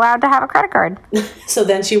guess, allowed to have a credit card. So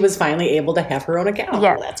then she was finally able to have her own account.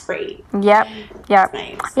 Yeah. Well, that's great. Yep. That's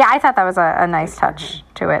nice. Yeah, I thought that was a nice touch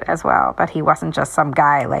to it as well. But he wasn't just some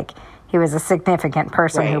guy. He was a significant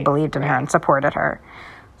person who believed in her and supported her.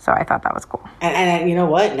 So I thought that was cool. And you know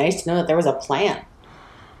what? Nice to know that there was a plan.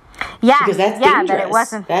 Yeah, because that's dangerous. That it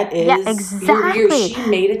wasn't. That is, exactly. She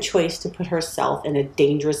made a choice to put herself in a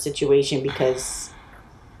dangerous situation because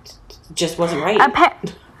it just wasn't right.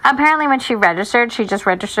 Apparently, when she registered, she just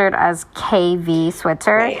registered as KV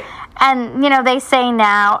Switzer. Right. And, they say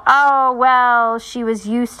now, oh, well, she was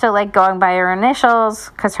used to, going by her initials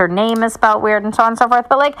because her name is spelled weird and so on and so forth.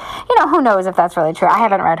 But, who knows if that's really true? I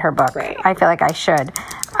haven't read her book. Right. I feel like I should.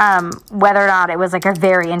 whether or not it was like a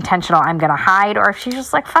very intentional, I'm going to hide, or if she's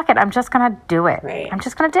just like, fuck it, I'm just going to do it. Right. I'm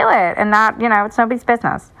just going to do it. And not, it's nobody's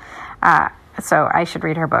business. So I should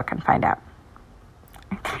read her book and find out.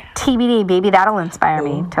 TBD, maybe that'll inspire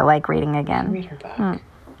me to like reading again. Read her book.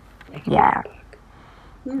 Yeah.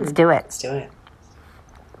 Let's do it. Let's do it.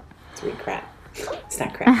 Let's read crap. It's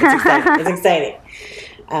not crap. It's exciting. It's exciting.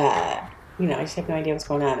 I just have no idea what's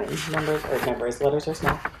going on. And letters are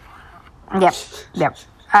small. Yep. Do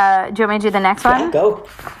you want me to do the next one? Yeah, go.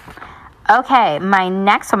 Okay, my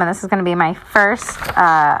next one, this is going to be my first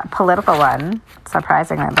political one.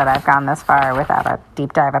 Surprisingly that I've gone this far without a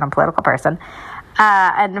deep dive on a political person.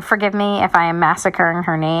 And forgive me if I am massacring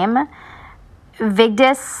her name.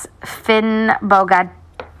 Vigdis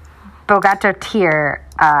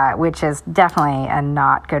Finnbogadóttir, which is definitely a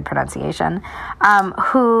not good pronunciation,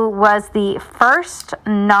 who was the first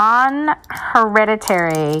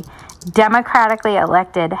non-hereditary, democratically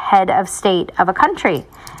elected head of state of a country.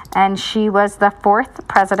 And she was the 4th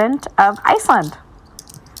president of Iceland.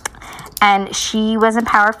 And she was in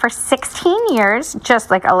power for 16 years,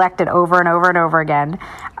 just like elected over and over and over again.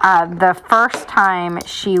 The first time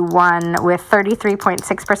she won with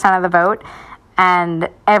 33.6% of the vote. And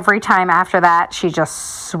every time after that, she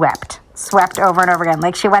just swept over and over again.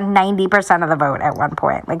 Like she won 90% of the vote at one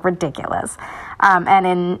point, like ridiculous.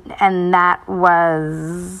 And that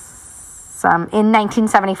was in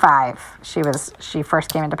 1975. She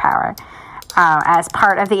first came into power. As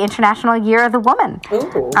part of the International Year of the Woman,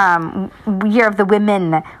 Year of the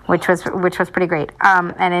Women, which was pretty great.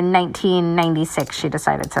 And in 1996, she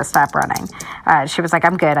decided to stop running. She was like,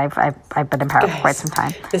 "I'm good. I've been in power for quite some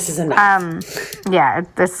time. This is enough." Yeah,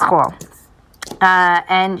 this is cool.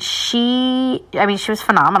 And she was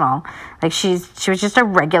phenomenal. Like she was just a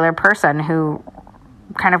regular person who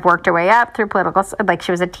kind of worked her way up through political, like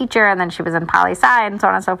she was a teacher and then she was in poli-sci and so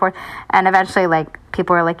on and so forth. And eventually like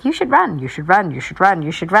people were like, you should run. And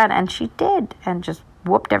she did and just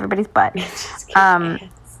whooped everybody's butt.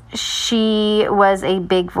 She was a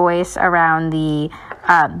big voice around the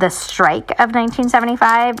strike of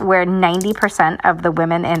 1975 where 90% of the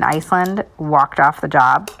women in Iceland walked off the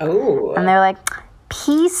job. Oh. And they're like,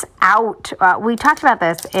 peace out. We talked about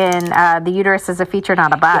this in The Uterus is a Feature,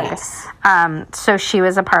 Not a Bug. Yes. So she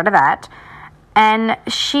was a part of that. And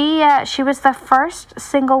she was the first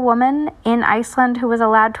single woman in Iceland who was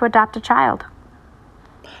allowed to adopt a child.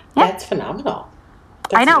 Yeah. That's phenomenal.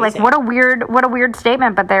 I know, amazing. like what a weird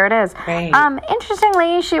statement, but there it is. Right.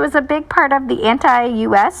 Interestingly, she was a big part of the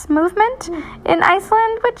anti-US movement in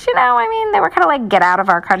Iceland, which, they were kind of like, get out of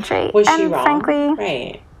our country. Was and she wrong? Frankly,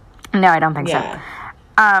 right. No, I don't think so.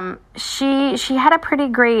 She had a pretty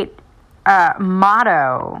great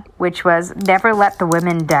motto, which was never let the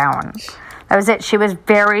women down. That was it. She was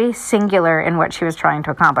very singular in what she was trying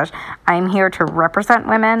to accomplish. I'm here to represent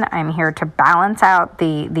women. I'm here to balance out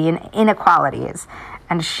the inequalities.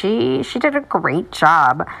 And she did a great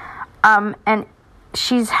job. And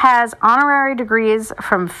she has honorary degrees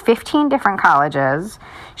from 15 different colleges.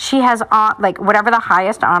 She has, whatever the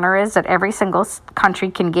highest honor is that every single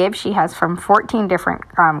country can give, she has from 14 different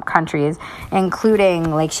countries,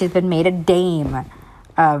 including, like, she's been made a dame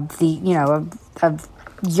of the, of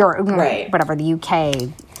Europe, right. Whatever, the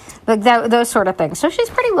UK, like those sort of things. So she's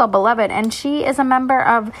pretty well beloved, and she is a member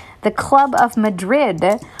of the Club of Madrid,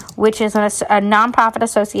 which is a nonprofit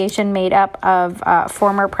association made up of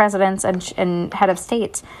former presidents and head of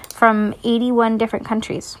states from 81 different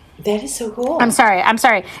countries. That is so cool. I'm sorry.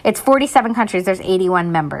 It's 47 countries. There's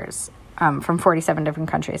 81 members from 47 different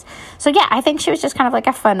countries. So yeah, I think she was just kind of like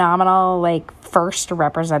a phenomenal, like, first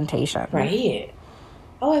representation. Right.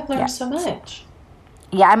 Oh, I've learned so much.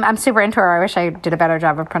 Yeah, I'm super into her. I wish I did a better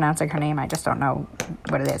job of pronouncing her name. I just don't know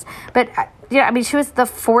what it is. But, she was the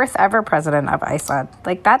 4th ever president of Iceland.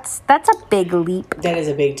 Like, that's a big leap. That is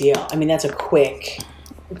a big deal. That's a quick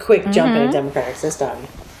jump in a democratic system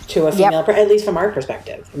to a female, at least from our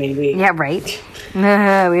perspective. We... Yeah, right. We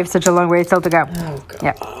have such a long way still to go. Oh,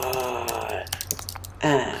 God.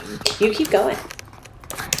 Yep. You keep going.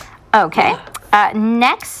 Okay.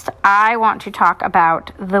 Next, I want to talk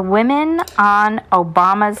about the women on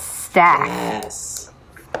Obama's staff. Yes.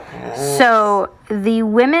 So the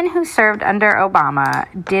women who served under Obama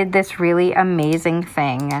did this really amazing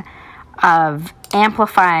thing of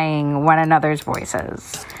amplifying one another's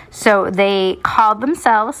voices. So they called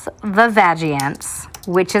themselves the Vagiants,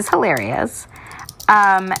 which is hilarious.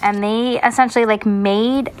 And they essentially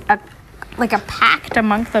made a pact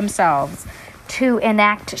among themselves to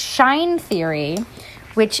enact shine theory,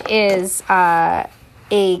 which is a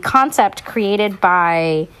concept created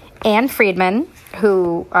by Anne Friedman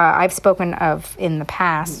who I've spoken of in the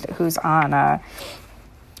past, who's on the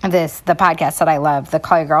podcast that I love, the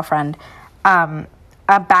Call Your Girlfriend,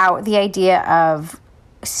 about the idea of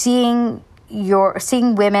seeing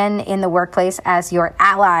women in the workplace as your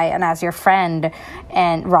ally and as your friend,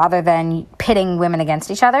 and rather than pitting women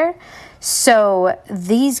against each other. So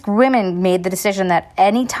these women made the decision that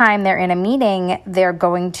anytime they're in a meeting, they're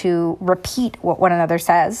going to repeat what one another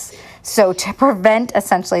says. So to prevent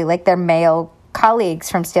essentially like their male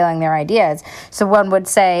colleagues from stealing their ideas. So one would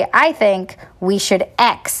say, I think we should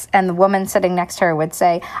X. And the woman sitting next to her would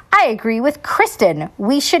say, I agree with Kristen.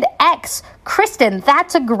 We should X. Kristen,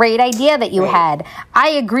 that's a great idea that you had. I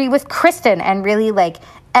agree with Kristen. And really like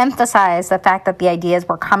emphasize the fact that the ideas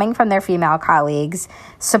were coming from their female colleagues,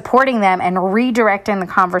 supporting them and redirecting the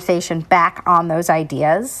conversation back on those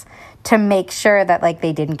ideas to make sure that like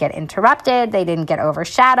they didn't get interrupted, they didn't get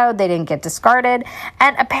overshadowed, they didn't get discarded.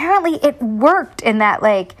 And apparently it worked in that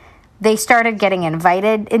like they started getting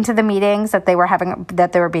invited into the meetings that they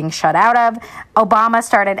were being shut out of. Obama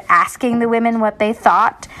started asking the women what they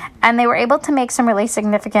thought, and they were able to make some really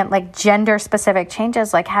significant like gender specific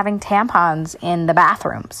changes, like having tampons in the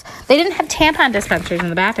bathrooms. They didn't have tampon dispensers in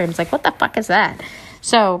the bathrooms. Like, what the fuck is that?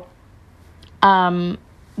 So,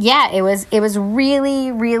 yeah, it was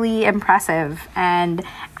really, really impressive. And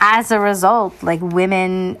as a result, like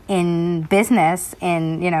women in business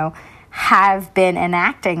have been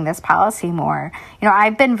enacting this policy more.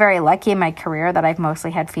 I've been very lucky in my career that I've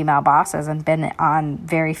mostly had female bosses and been on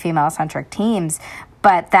very female-centric teams.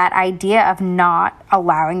 But that idea of not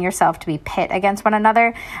allowing yourself to be pit against one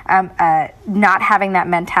another, not having that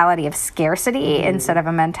mentality of scarcity instead of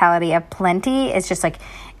a mentality of plenty is just like,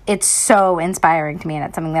 it's so inspiring to me, and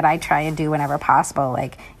it's something that I try and do whenever possible.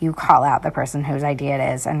 Like, you call out the person whose idea it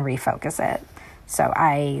is and refocus it. So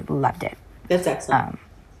I loved it. That's excellent.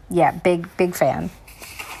 Yeah, big fan.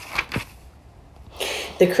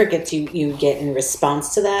 The crickets you get in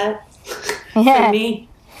response to that, yeah. For me,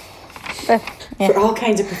 for all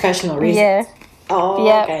kinds of professional reasons. Yeah. All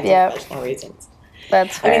kinds of professional reasons.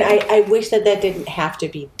 That's fair. I mean, I wish that didn't have to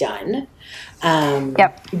be done.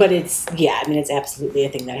 But it's absolutely a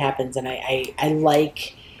thing that happens. And I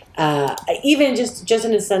like, even just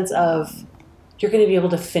in a sense of, you're going to be able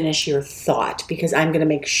to finish your thought, because I'm going to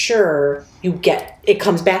make sure it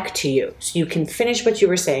comes back to you. So you can finish what you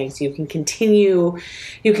were saying, so you can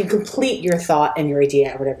complete your thought and your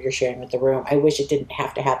idea or whatever you're sharing with the room. I wish it didn't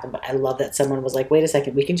have to happen, but I love that someone was like, wait a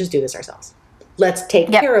second, we can just do this ourselves. Let's take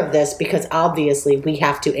care of this, because obviously we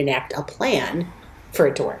have to enact a plan for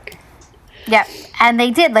it to work. Yeah, and they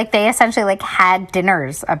did. Like, they essentially like had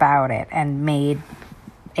dinners about it and made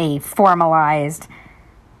a formalized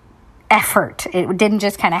effort. It didn't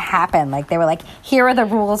just kind of happen. Like, they were like, here are the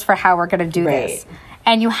rules for how we're going to do this.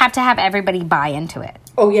 And you have to have everybody buy into it.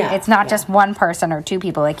 Oh, yeah. It's not just one person or two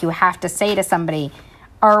people. Like, you have to say to somebody,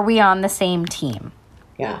 are we on the same team?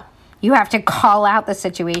 Yeah. You have to call out the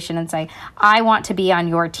situation and say, I want to be on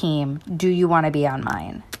your team. Do you want to be on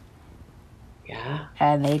mine? Yeah.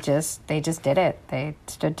 And they just did it. They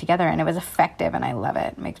stood together, and it was effective, and I love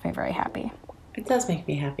it. It makes me very happy. It does make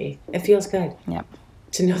me happy. It feels good. Yep.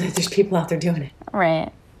 To know that there's people out there doing it.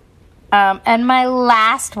 Right. And my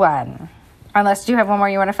last one, unless you have one more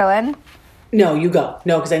you want to fill in? No, you go.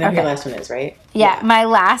 No, because I know your last one is, right? Yeah, my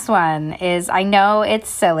last one is, I know it's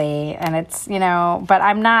silly, and it's, but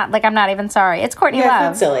I'm not even sorry. It's Courtney Love.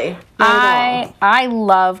 Yeah, it's not silly. I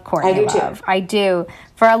love Courtney Love. I do too. I do,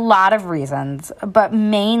 for a lot of reasons, but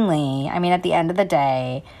mainly, I mean, at the end of the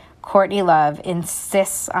day, Courtney Love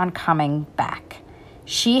insists on coming back.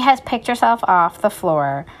 She has picked herself off the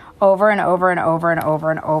floor over and over and over and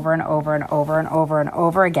over and over and over and over and over and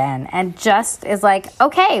over again, and just is like,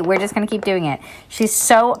 okay, we're just going to keep doing it. She's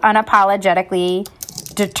so unapologetically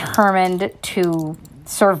determined to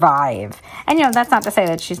survive. And, that's not to say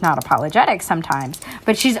that she's not apologetic sometimes,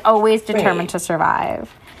 but she's always determined to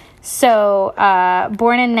survive. So,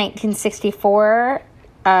 born in 1964,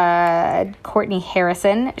 Courtney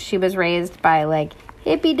Harrison, she was raised by, like,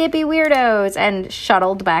 hippy-dippy weirdos and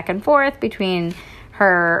shuttled back and forth between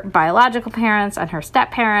her biological parents and her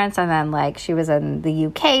step-parents, and then, like, she was in the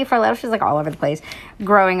UK for a little. She's, like, all over the place.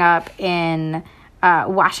 Growing up in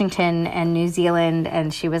Washington and New Zealand,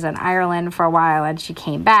 and she was in Ireland for a while, and she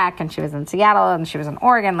came back, and she was in Seattle, and she was in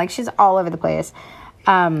Oregon. Like, she's all over the place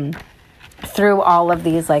through all of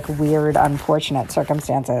these, like, weird, unfortunate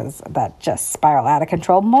circumstances that just spiral out of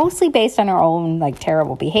control, mostly based on her own, like,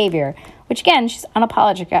 terrible behavior, which, again, she's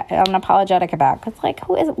unapologetic about, because, like,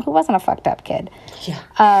 who wasn't a fucked up kid?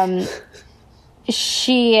 Yeah.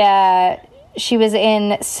 She was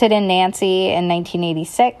in Sid and Nancy in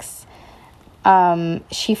 1986.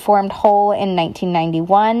 She formed Hole in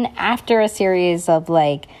 1991 after a series of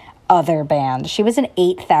like other bands. She was in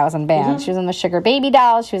 8,000 bands. She was in the Sugar Baby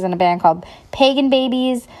Dolls. She was in a band called Pagan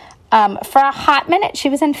Babies. For a hot minute, she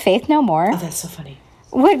was in Faith No More. Oh, that's so funny.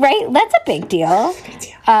 Right? That's a big deal.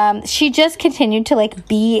 She just continued to like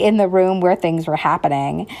be in the room where things were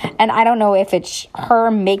happening. And I don't know if it's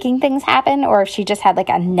her making things happen or if she just had like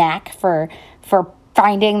a knack for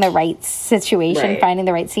finding the right situation, finding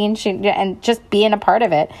the right scene, and just being a part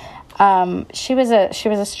of it. She was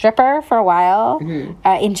a stripper for a while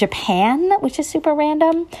in Japan, which is super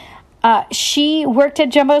random. She worked at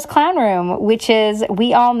Jumbo's Clown Room, which is,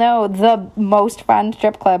 we all know, the most fun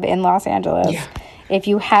strip club in Los Angeles. Yeah. If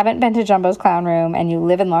you haven't been to Jumbo's Clown Room and you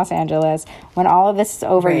live in Los Angeles, when all of this is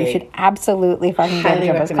over, you should absolutely fucking go to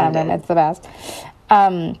Jumbo's Clown Room. It's the best.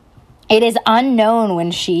 It is unknown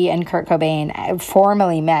when she and Kurt Cobain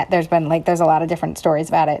formally met. There's a lot of different stories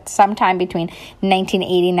about it. Sometime between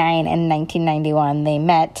 1989 and 1991, they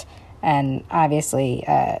met and obviously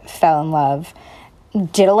fell in love.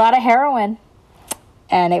 Did a lot of heroin,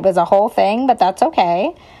 and it was a whole thing, but that's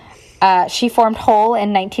okay. She formed Hole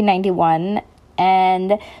in 1991,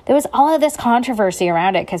 and there was all of this controversy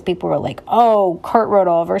around it because people were like, oh, Kurt wrote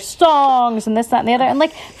all of her songs and this, that, and the other. And,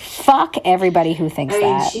 like, fuck everybody who thinks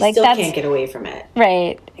that. She like, still can't get away from it.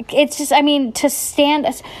 Right. It's just, I mean, to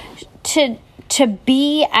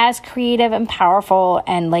be as creative and powerful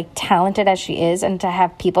and, like, talented as she is, and to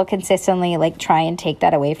have people consistently, like, try and take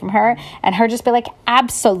that away from her, and her just be like,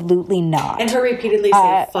 absolutely not. And her repeatedly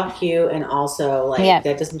say, fuck you, and also, like,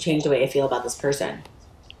 that doesn't change the way I feel about this person.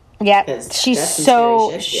 Yeah, she's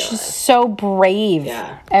so brave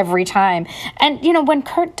every time. And, you know, when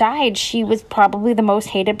Kurt died, she was probably the most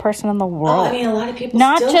hated person in the world. Oh, I mean, a lot of people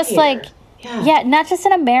not still just hate like her. Yeah, not just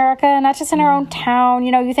in America, not just in her own town.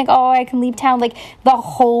 You know, you think, oh, I can leave town. Like, the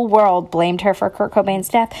whole world blamed her for Kurt Cobain's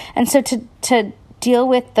death. And so to deal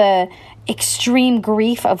with the extreme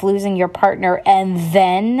grief of losing your partner, and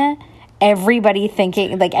then everybody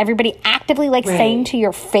thinking, like, everybody actively, like, saying to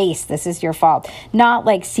your face, this is your fault. Not,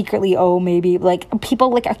 like, secretly, oh, maybe. Like,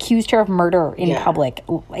 people, like, accused her of murder in public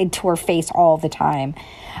to her face all the time.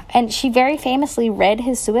 And she very famously read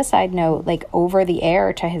his suicide note, like, over the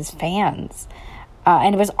air to his fans.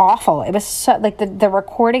 And it was awful. It was so, like, the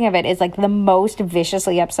recording of it is, like, the most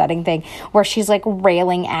viciously upsetting thing, where she's, like,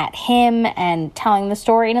 railing at him and telling the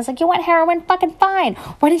story. And it's like, you want heroin? Fucking fine.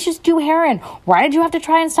 Why didn't you just do heroin? Why did you have to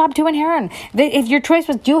try and stop doing heroin? If your choice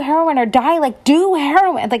was do heroin or die, like, do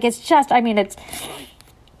heroin. Like, it's just, I mean, it's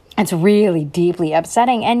really deeply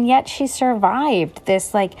upsetting. And yet she survived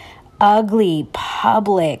this, like, ugly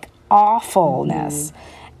public awfulness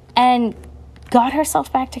and got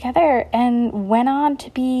herself back together and went on to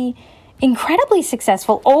be incredibly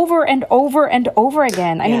successful over and over and over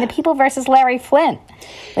again. I mean, The People versus Larry Flynt,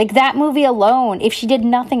 like, that movie alone, if she did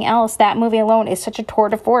nothing else, that movie alone is such a tour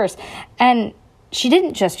de force. And she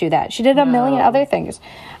didn't just do that. She did a million other things.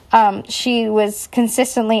 She was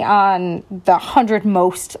consistently on the 100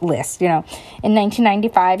 most list. You know, in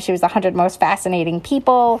 1995, she was the 100 most fascinating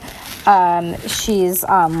people. She's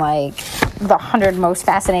on, like, the 100 most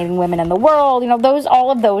fascinating women in the world. You know,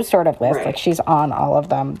 all of those sort of lists. Right. Like, she's on all of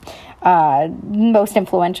them. Most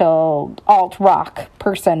influential alt rock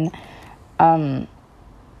person.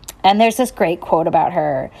 And there's this great quote about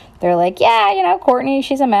her. They're like, yeah, you know, Courtney,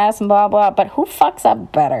 she's a mess and blah blah, but who fucks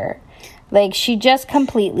up better? Like, she just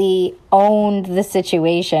completely owned the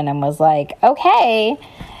situation and was like, okay,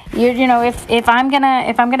 you know, if I'm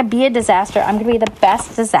gonna be a disaster, I'm gonna be the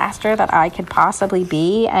best disaster that I could possibly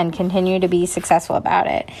be and continue to be successful about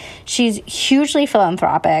it. She's hugely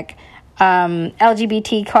philanthropic.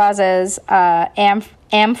 LGBT causes,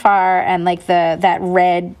 AMFAR, and, like, that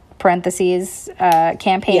red parentheses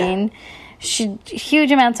campaign. She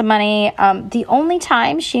huge amounts of money. The only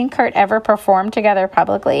time she and Kurt ever performed together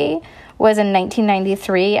publicly was in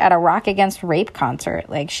 1993 at a Rock Against Rape concert.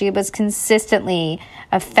 Like, she was consistently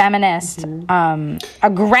a feminist,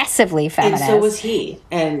 aggressively feminist. And so was he.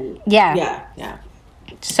 And yeah.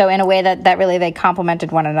 So in a way that really they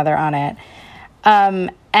complemented one another on it.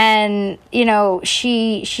 And, you know,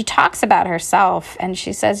 she talks about herself, and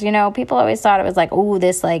she says, you know, people always thought it was like, ooh,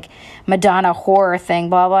 this, like, Madonna horror thing,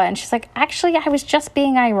 blah, blah. And she's like, actually, I was just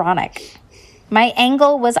being ironic. My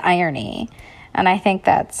angle was irony. And I think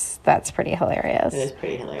that's pretty hilarious. It is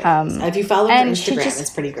pretty hilarious. If you follow her on Instagram, it's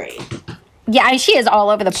pretty great. Yeah, she is all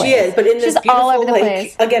over the place. She is, but in this she's all over the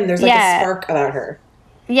place. Again, there's, like, a spark about her.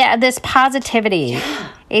 Yeah, this positivity.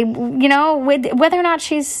 You know, whether or not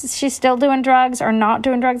she's still doing drugs or not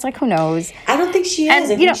doing drugs, like, who knows? I don't think she is.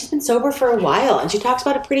 I think she's been sober for a while, and she talks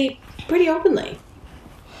about it pretty openly.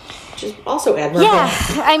 which is also admirable. Yeah,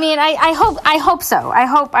 I mean, I hope so. I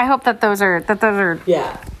hope that those are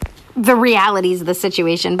the realities of the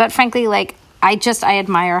situation. But frankly, like, I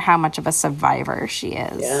admire how much of a survivor she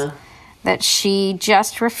is. Yeah. That she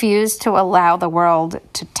just refused to allow the world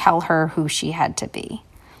to tell her who she had to be.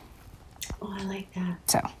 Oh, I like that.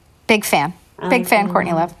 So, big fan. Big fan,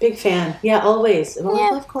 Courtney Love. Big fan. Yeah, always. I've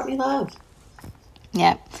always loved Courtney Love.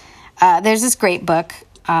 Yeah. There's this great book,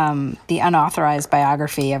 The Unauthorized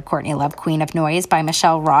Biography of Courtney Love, Queen of Noise by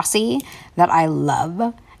Michelle Rossi, that I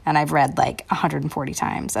love. And I've read like 140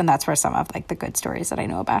 times. And that's where some of like the good stories that I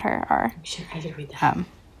know about her are. I should read that.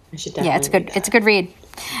 I should definitely it's good. It's a good read.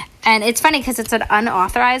 And it's funny because it's an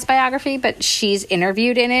unauthorized biography, but she's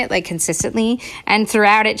interviewed in it like consistently. And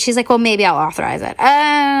throughout it, she's like, well, maybe I'll authorize it.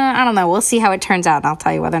 I don't know. We'll see how it turns out. And I'll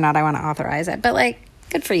tell you whether or not I want to authorize it. But like,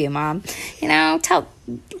 good for you, Mom. You know,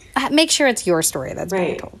 make sure it's your story that's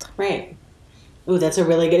being told. Right. Ooh, that's a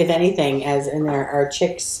really good, if anything, as in our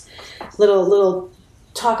chicks, little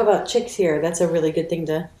talk about chicks here. That's a really good thing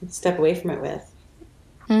to step away from it with.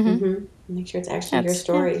 Mm-hmm. Make sure it's actually your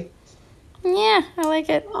story. Yeah, I like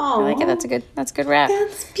it. Aww. I like it. That's a good wrap.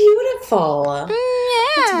 That's beautiful. Yeah.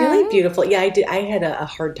 It's really beautiful. Yeah, I had a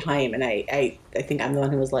hard time, and I think I'm the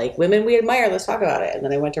one who was like, women we admire, let's talk about it. And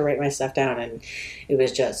then I went to write my stuff down, and it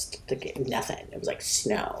was just nothing. It was like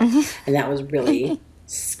snow. And that was really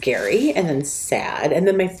scary and then sad. And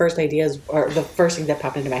then my first ideas, or the first things that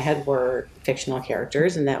popped into my head were fictional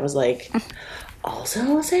characters, and that was like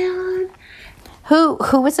also sad. Who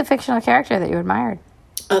was the fictional character that you admired?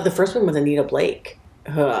 The first one was Anita Blake,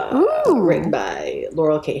 written by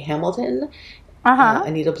Laurel K. Hamilton.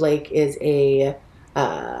 Anita Blake is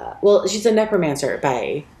she's a necromancer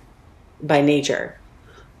by nature.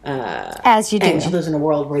 As you do. And she lives in a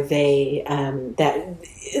world where the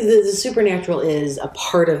supernatural is a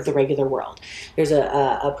part of the regular world. There's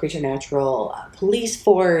a preternatural police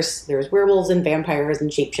force. There's werewolves and vampires and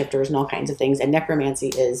shapeshifters and all kinds of things. And necromancy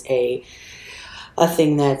is a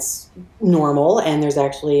thing that's normal, and there's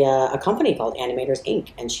actually a company called Animators Inc.,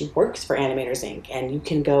 and she works for Animators Inc., and you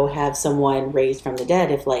can go have someone raised from the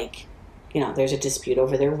dead if, like, there's a dispute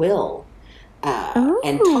over their will,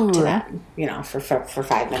 and talk to them, for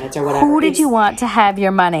 5 minutes or whatever. Who did you want to have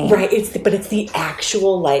your money? Right, but it's the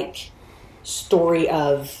actual, like, story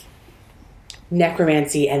of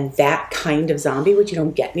necromancy and that kind of zombie, which you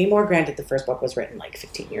don't get anymore. Granted, the first book was written like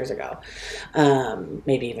 15 years ago,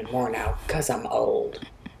 maybe even more now because I'm old.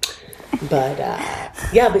 But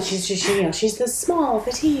but she's just she's this small,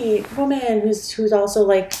 petite woman who's also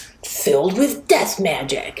like filled with death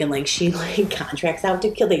magic, and like she like contracts out to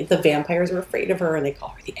kill. The vampires are afraid of her, and they call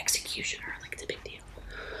her the Executioner. Like, it's a big deal.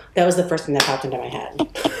 That was the first thing that popped into my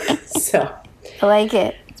head. So I like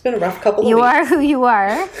it. It's been a rough couple of weeks. You are who you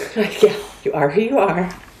are. Yeah, you are who you are.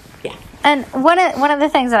 Yeah. And one of the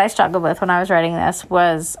things that I struggled with when I was writing this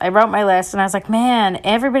was I wrote my list and I was like, man,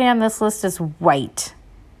 everybody on this list is white.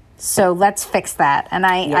 So let's fix that. And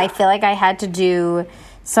I feel like I had to do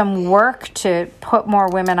some work to put more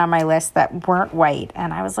women on my list that weren't white.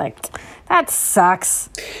 And I was like, that sucks.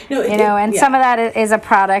 Some of that is a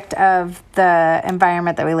product of the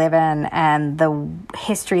environment that we live in and the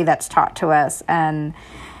history that's taught to us. And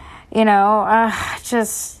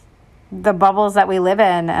just the bubbles that we live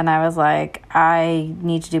in. And I was like, I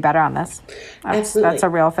need to do better on this. Absolutely. That's a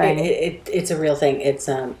real thing. It's a real thing. It's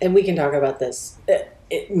and we can talk about this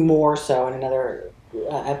more so in another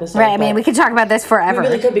episode. Right. I mean, we could talk about this forever. We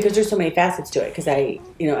really could, because there's so many facets to it. Because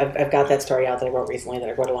I've got that story out that I wrote recently that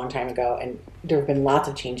I wrote a long time ago. And there have been lots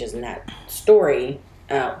of changes in that story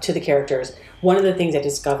to the characters. One of the things I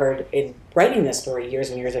discovered in writing this story years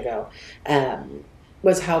and years ago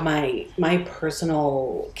was how my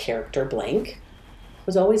personal character blank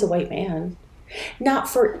was always a white man. Not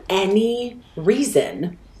for any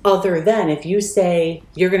reason other than if you say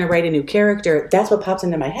you're going to write a new character, that's what pops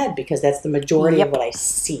into my head, because that's the majority of what I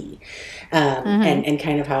see. And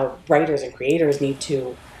kind of how writers and creators need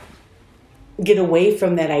to get away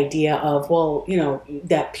from that idea of,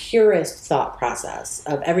 that purist thought process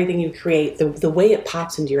of everything you create, the way it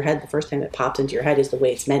pops into your head, the first time it pops into your head is the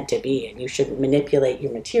way it's meant to be, and you shouldn't manipulate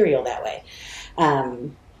your material that way.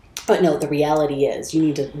 But no, the reality is you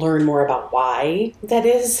need to learn more about why that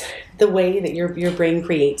is the way that your brain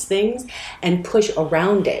creates things and push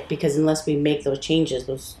around it, because unless we make those changes,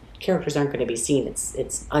 those characters aren't going to be seen.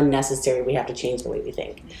 It's unnecessary. We have to change the way we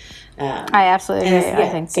think. I absolutely agree. I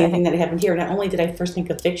think same thing that happened here. Not only did I first think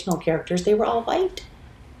of fictional characters, they were all white.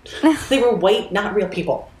 They were white, not real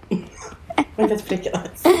people. That's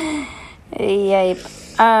ridiculous. Yep.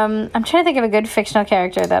 I'm trying to think of a good fictional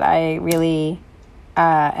character that I really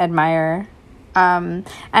admire. And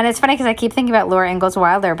it's funny because I keep thinking about Laura Ingalls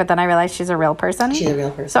Wilder, but then I realize she's a real person. She's a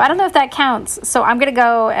real person. So I don't know if that counts. So I'm going to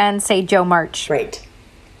go and say Jo March. Right.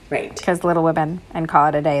 Because Little Women, and call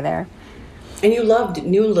it a day there. And you loved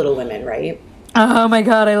New Little Women, right? Oh my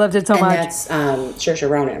God, I loved it so much. And that's Saoirse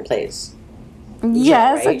Ronan plays.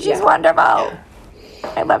 Yes, right? and she's wonderful. Yeah.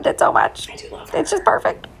 I loved it so much. I do love her. It's just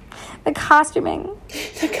perfect. The costuming,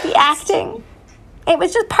 the acting. It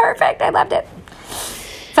was just perfect. I loved it.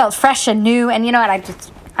 Felt fresh and new. And you know what?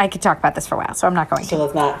 I could talk about this for a while, so I'm not going to. So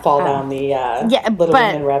let's not fall down the Little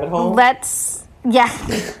Women rabbit hole. Yeah.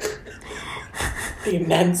 The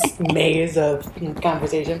immense maze of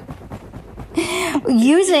conversation.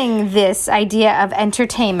 Using this idea of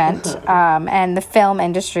entertainment and the film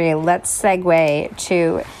industry, let's segue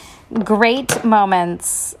to great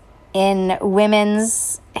moments in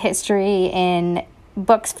women's history in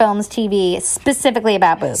books, films, TV, specifically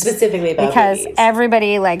about boobs. Because boobies.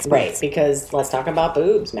 Everybody likes boobs. Right, because let's talk about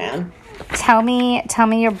boobs, man. Tell me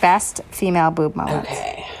your best female boob moments.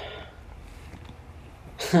 Okay.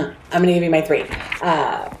 I'm going to give you my 3.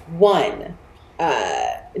 1,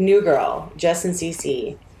 New Girl, Jess and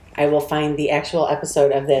Cece. I will find the actual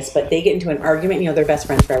episode of this, but they get into an argument. You know, they're best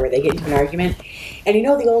friends forever. They get into an argument. And you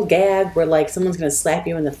know the old gag where, like, someone's going to slap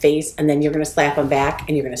you in the face and then you're going to slap them back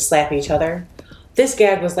and you're going to slap each other? This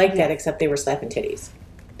gag was like that, except they were slapping titties.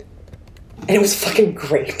 And it was fucking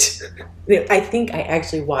great. I think I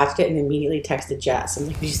actually watched it and immediately texted Jess. I'm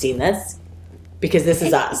like, have you seen this? Because this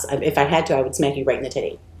is us. If I had to, I would smack you right in the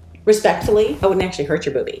titty. Respectfully, I wouldn't actually hurt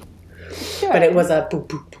your boobie. Sure. But it was a boop,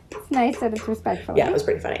 boop, boop, boop. It's nice that it's respectful. Yeah, it was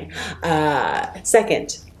pretty funny.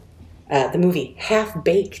 Second, the movie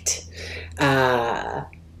Half-Baked.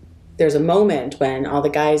 There's a moment when all the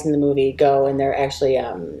guys in the movie go and they're actually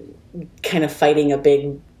kind of fighting a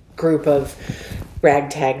big group of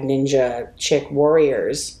ragtag ninja chick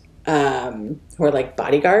warriors who are like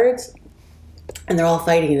bodyguards. And they're all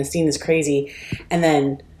fighting and the scene is crazy. And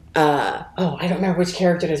then, I don't remember which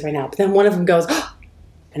character it is right now, but then one of them goes, oh,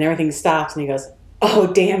 and everything stops and he goes, oh,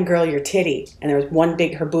 damn girl, your titty. And there was one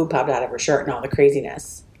big, her boob popped out of her shirt and all the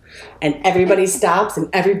craziness. And everybody stops and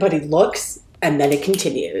everybody looks and then it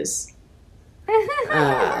continues.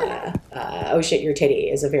 Oh shit, your titty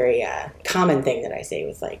is a very common thing that I say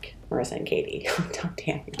with like Marissa and Katie. Don't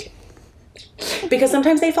damn your titty. Because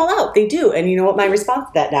sometimes they fall out. They do. And you know what my response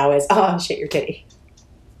to that now is, oh shit, your titty.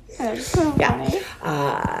 That's so funny.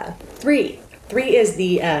 3 is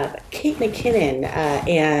the Kate McKinnon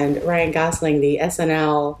and Ryan Gosling, the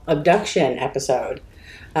SNL abduction episode,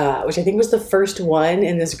 which I think was the first one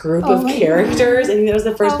in this group of characters. I think that was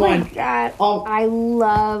the first one. Oh my God. I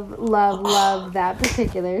love that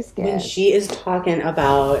particular skit. When she is talking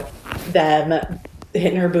about them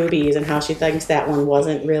hitting her boobies and how she thinks that one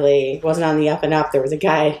wasn't on the up and up. There was a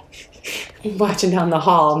guy watching down the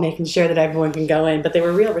hall, making sure that everyone can go in, but they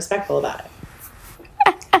were real respectful about it.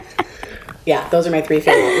 Yeah, those are my 3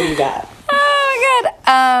 favorite. What do you got?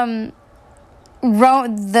 Oh my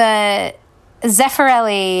God. The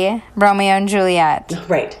Zeffirelli Romeo and Juliet.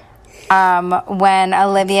 Right. When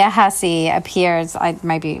Olivia Hussey appears, I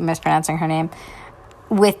might be mispronouncing her name,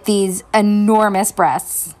 with these enormous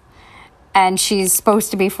breasts. And she's supposed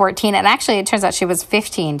to be 14. And actually, it turns out she was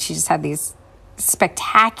 15. She just had these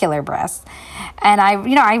spectacular breasts. And I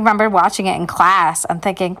remember watching it in class and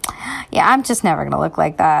thinking, yeah, I'm just never going to look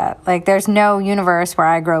like that. Like, there's no universe where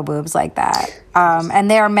I grow boobs like that. And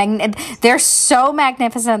they're so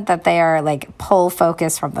magnificent that they are, like, pull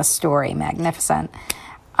focus from the story magnificent.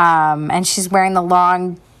 And she's wearing the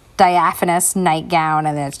long, diaphanous nightgown,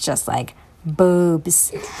 and it's just, like,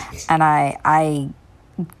 boobs. And I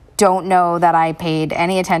don't know that I paid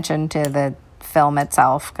any attention to the film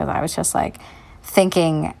itself because I was just like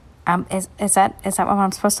thinking, is that what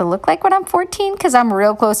I'm supposed to look like when I'm 14? Because I'm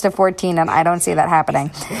real close to 14 and I don't see that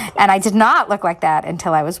happening. And I did not look like that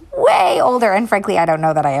until I was way older, and frankly, I don't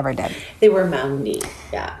know that I ever did. They were moundy.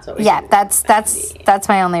 Yeah. Yeah, that's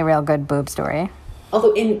my only real good boob story.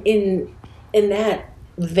 Although in that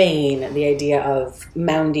vein, the idea of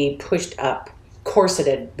moundy, pushed up,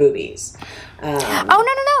 corseted boobies. No.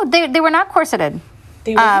 They were not corseted.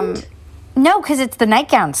 They weren't? No, because it's the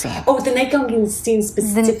nightgown scene. Oh, the nightgown scene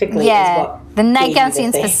specifically. The nightgown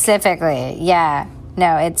scene specifically. Yeah.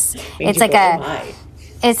 No, it's like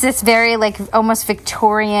it's this very like almost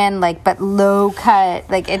Victorian, like, but low cut.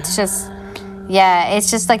 Like, it's just, it's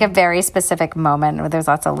just like a very specific moment where there's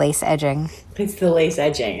lots of lace edging. It's the lace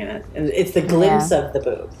edging, and it's the glimpse of the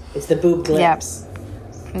boob. It's the boob glimpse. Yep.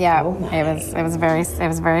 Yeah, it was very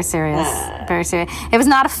serious. Very serious. It was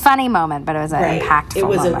not a funny moment, but it was an impactful moment. It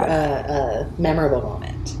was a memorable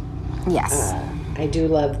moment. Yes. I do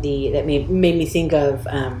love that made me think of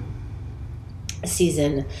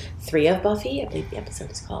season 3 of Buffy. I believe the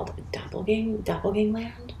episode is called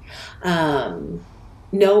Doppelgangland.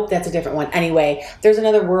 Nope, that's a different one. Anyway, there's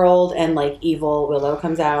another world, and like evil Willow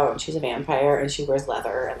comes out, and she's a vampire, and she wears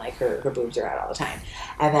leather, and like her boobs are out all the time.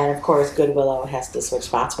 And then, of course, good Willow has to switch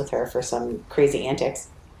spots with her for some crazy antics.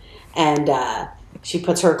 And she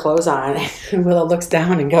puts her clothes on, and Willow looks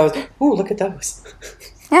down and goes, "Ooh, look at those."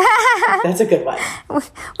 That's a good one.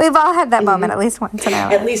 We've all had that moment at least once in our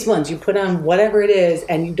life. At least once. You put on whatever it is,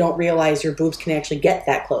 and you don't realize your boobs can actually get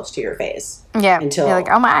that close to your face. Yeah. Until you're like,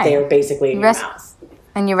 oh my. they're basically in your mouth.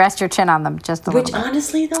 And you rest your chin on them just a little bit. Which,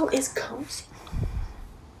 honestly, though, is cozy.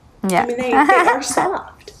 Yeah. I mean, they are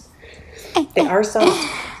soft. They are soft.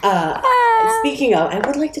 Speaking of, I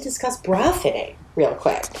would like to discuss bra fitting real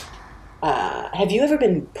quick. Have you ever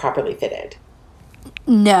been properly fitted?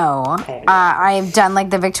 No. I've done, like,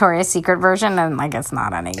 the Victoria's Secret version, and, like, it's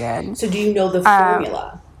not any good. So do you know the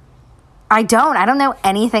formula? I don't. I don't know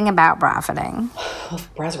anything about bra fitting. Oh,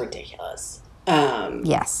 bras are ridiculous.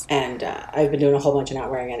 Yes. And I've been doing a whole bunch of not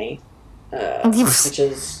wearing any, which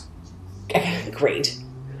is great.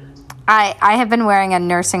 I have been wearing a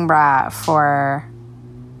nursing bra for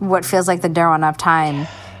what feels like the darn enough time,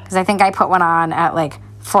 because I think I put one on at like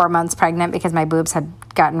 4 months pregnant because my boobs had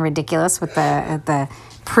gotten ridiculous with the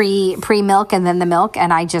pre-milk and then the milk,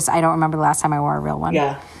 and I don't remember the last time I wore a real one.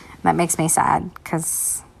 Yeah. That makes me sad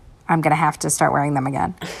because I'm going to have to start wearing them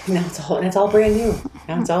again. No, it's all brand new.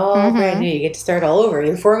 Now it's all brand new. You get to start all over.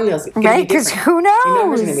 Your formula's going to be different. Right, because who knows? Your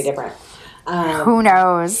numbers are going to be different. Who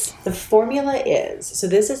knows? The formula is, so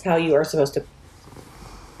this is how you are supposed to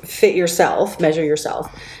fit yourself, measure yourself,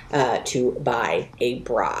 to buy a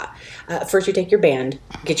bra. First, you take your band,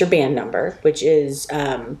 get your band number, which is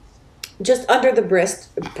just under the breast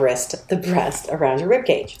around your rib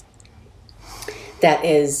cage. That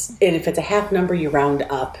is, and if it's a half number, you round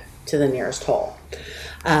up to the nearest hole.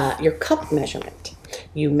 Your cup measurement.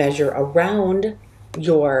 You measure around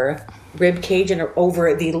your rib cage and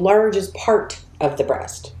over the largest part of the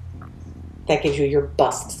breast. That gives you your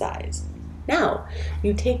bust size. Now,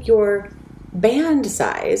 you take your band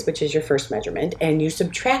size, which is your first measurement, and you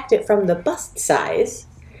subtract it from the bust size,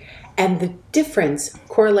 and the difference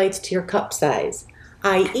correlates to your cup size.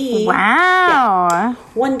 I.e., wow,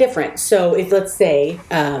 one difference. So if, let's say,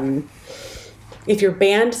 if your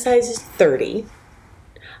band size is 30,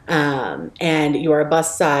 and your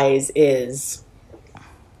bust size is,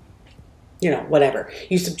 whatever,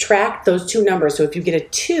 you subtract those two numbers. So if you get a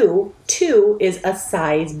 2 is a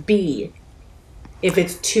size B. If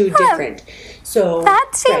it's two different. So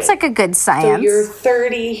that seems like a good science. So you're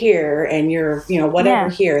 30 here, and you're, whatever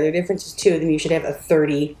here. The difference is 2, then you should have a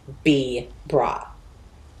 30B bra.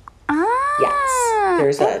 Yes,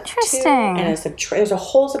 there's a 2 and there's a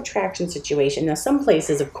whole subtraction situation. Now, some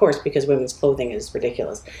places, of course, because women's clothing is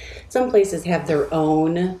ridiculous, some places have their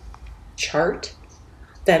own chart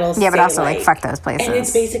that'll say, but also like fuck those places. And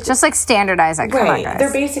it's basically just like standardize. Like, come on, guys.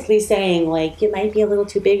 They're basically saying like it might be a little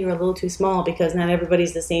too big or a little too small because not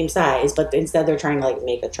everybody's the same size. But instead, they're trying to like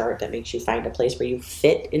make a chart that makes you find a place where you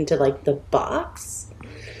fit into like the box.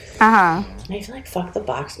 I feel like fuck the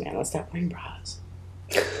box, man. Let's stop wearing bras.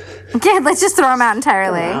 Yeah, let's just throw them out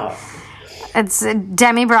entirely. It's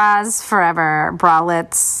demi bras forever,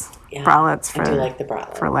 bralettes. Yeah, bralettes for, I do like the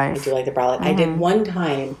bralette for life. I do like the bralette. I did one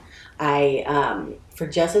time. For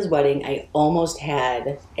Jess's wedding, I almost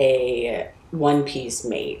had a one-piece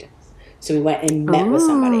made. So we went and met with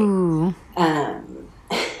somebody.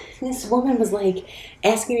 This woman was like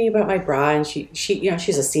asking me about my bra, and she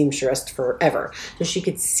she's a seamstress forever, so she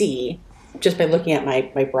could see just by looking at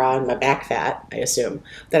my bra and my back fat, I assume,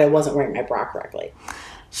 that I wasn't wearing my bra correctly.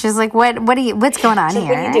 She's like, what's going on here?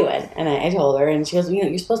 What are you doing? And I told her, and she goes,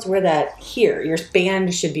 you're supposed to wear that here. Your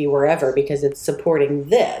band should be wherever because it's supporting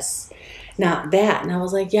this, not that. And I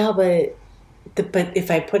was like, yeah, but if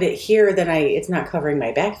I put it here, then it's not covering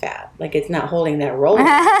my back fat. Like, it's not holding that roll.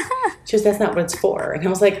 She goes, that's not what it's for. And I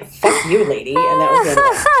was like, fuck you, lady. And that was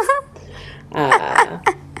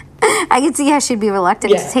good. I can see how she'd be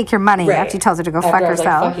reluctant to take your money after you tells her to go fuck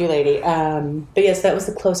herself. Like, fuck you, lady. But yes, that was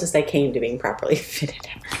the closest I came to being properly fitted.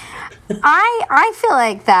 I feel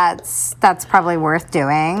like that's probably worth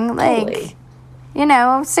doing. Like,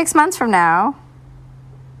 totally. 6 months from now,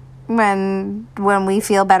 when we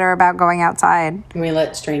feel better about going outside, can we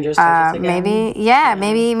let strangers touch us again?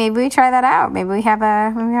 Maybe we try that out. Maybe we have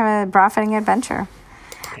a bra fitting adventure.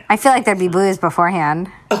 I feel like there'd be booze beforehand.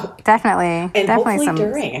 Oh, definitely. And definitely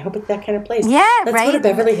hopefully during. I hope it's that kind of place. Yeah, Let's right? go to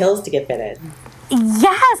Beverly Hills to get fitted.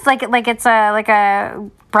 Yes, like it's a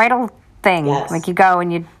bridal thing. Yes. Like you go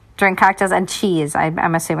and you drink cocktails and cheese.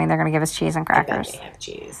 I'm assuming they're going to give us cheese and I bet crackers. they have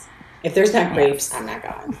cheese. If there's not grapes, I'm not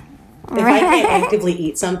going. If I can't actively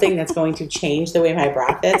eat something that's going to change the way my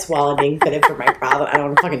bra fits while I'm being fitted for my problem, I don't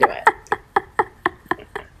want to fucking do it.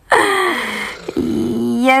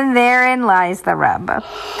 Yeah, therein lies the rub.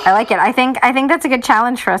 I like it. I think that's a good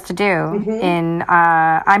challenge for us to do. In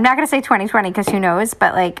I'm not going to say 2020 because who knows,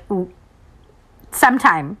 but like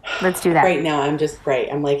sometime let's do that. Right now, I'm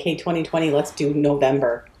like, hey, 2020, let's do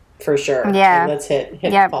November for sure. Yeah, like, let's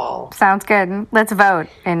hit fall. Sounds good. Let's vote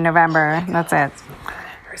in November. That's it.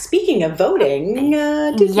 Speaking of voting,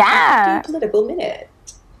 do political minute.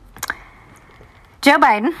 Joe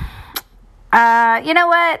Biden. You know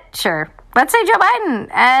what? Sure. Let's say Joe Biden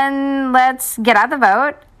and let's get out the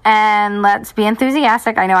vote and let's be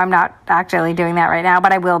enthusiastic. I know I'm not actually doing that right now,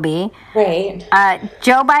 but I will be. Right.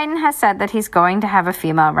 Joe Biden has said that he's going to have a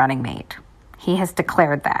female running mate. He has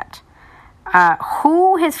declared that.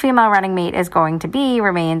 Who his female running mate is going to be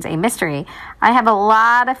remains a mystery. I have a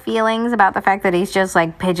lot of feelings about the fact that he's just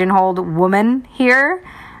like pigeonholed woman here.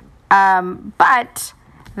 But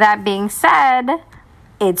that being said,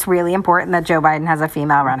 it's really important that Joe Biden has a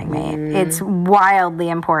female running mate. It's wildly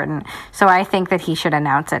important. So I think that he should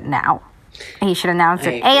announce it now. He should announce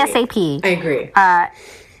it ASAP. I agree.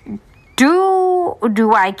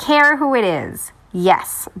 Do I care who it is?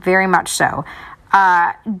 Yes, very much so.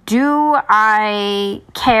 Do I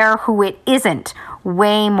care who it isn't?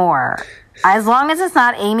 Way more. As long as it's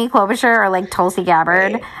not Amy Klobuchar or like Tulsi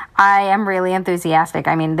Gabbard, right. I am really enthusiastic.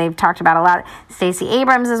 I mean, they've talked about a lot. Stacey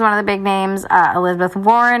Abrams is one of the big names. Elizabeth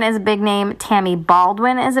Warren is a big name. Tammy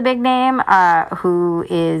Baldwin is a big name, who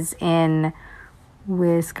is in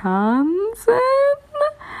Wisconsin.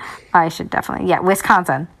 I should definitely,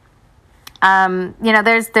 Wisconsin.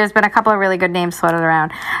 There's been a couple of really good names floated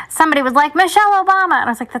around. Somebody was like, Michelle Obama. And I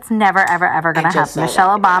was like, that's never, ever, ever going to happen.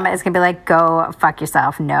 Michelle Obama is going to be like, go fuck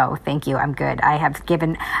yourself. No, thank you. I'm good.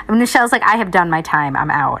 Michelle's like, I have done my time. I'm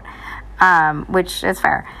out. Which is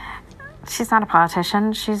fair. She's not a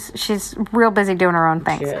politician. She's real busy doing her own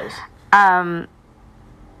things. She is.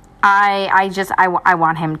 I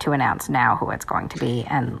want him to announce now who it's going to be,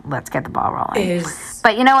 and let's get the ball rolling.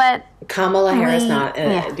 But you know what? Kamala Harris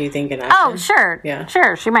do you think an option? Oh, sure. Yeah.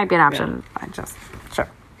 Sure. She might be an option. Yeah. Sure.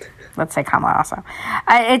 Let's say Kamala also.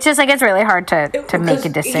 It's just like it's really hard to make a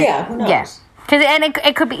decision. Yeah, who knows? Yeah. And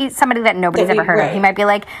it could be somebody that nobody's ever heard of. He might be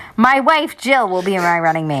like, my wife, Jill, will be my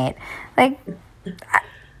running mate. Like,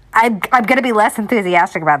 I'm going to be less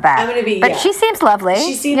enthusiastic about that. I'm going to be, But she seems lovely.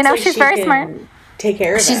 She seems like she's very smart. Take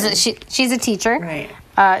care of them. She's a teacher.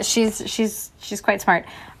 Right. She's quite smart.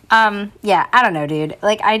 I don't know, dude.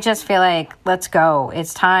 Like, I just feel like, let's go.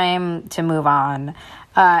 It's time to move on.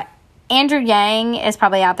 Andrew Yang is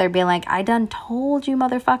probably out there being like, I done told you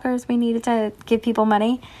motherfuckers we needed to give people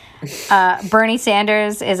money. Bernie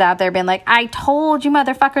Sanders is out there being like, I told you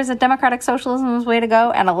motherfuckers that democratic socialism was the way to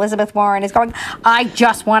go. And Elizabeth Warren is going, I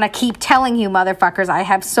just want to keep telling you motherfuckers I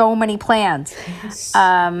have so many plans. Yes.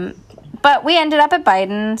 But we ended up at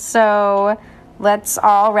Biden, so let's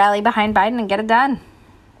all rally behind Biden and get it done.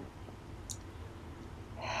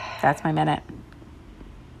 That's my minute.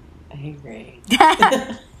 I agree.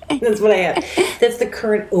 That's what I have. That's the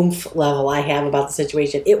current oomph level I have about the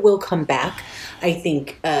situation. It will come back, I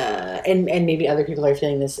think, and maybe other people are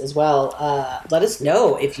feeling this as well. Let us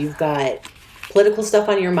know if you've got political stuff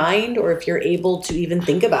on your mind or if you're able to even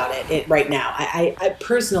think about it right now. I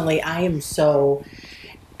personally, I am so...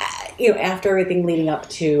 after everything leading up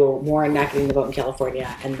to Warren not getting the vote in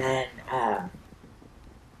California and then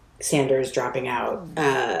Sanders dropping out,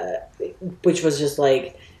 which was just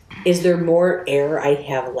like, is there more air I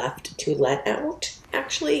have left to let out,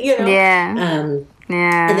 actually? Yeah. Yeah.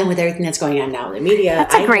 And then with everything that's going on now in the media.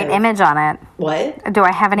 That's a great image on it. What? Do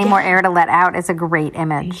I have any more air to let out? It's a great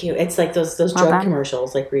image. Thank you. It's like those drug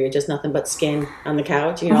commercials, like where you're just nothing but skin on the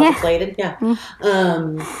couch, deflated. Yeah.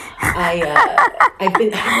 I haven't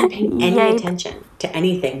been paying any attention to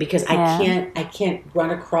anything because I can't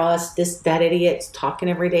run across that idiot talking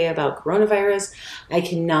every day about coronavirus. I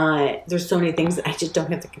cannot. There's so many things that I just don't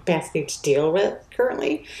have the capacity to deal with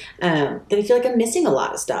currently. That I feel like I'm missing a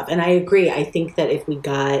lot of stuff. And I agree. I think that if we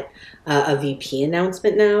got a VP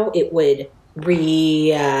announcement now, it would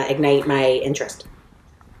reignite my interest.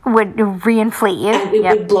 Would reinflate you. And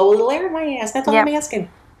it would blow a little air in my ass. That's all I'm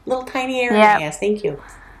asking. Little tiny air in my ass. Thank you.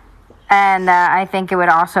 And I think it would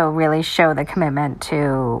also really show the commitment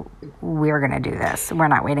to, we're going to do this. We're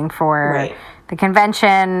not waiting for the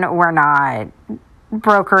convention. We're not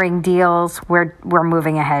brokering deals. We're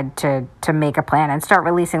moving ahead to make a plan and start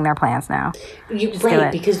releasing their plans now.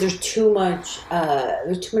 Right, because there's too much.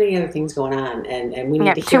 There's too many other things going on, and we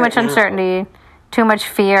need to hear too much uncertainty, too much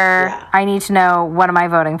fear. Yeah. I need to know, what am I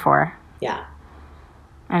voting for? Yeah,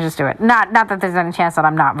 and just do it. Not that there's any chance that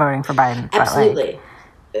I'm not voting for Biden. Absolutely,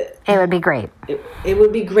 but it would be great. It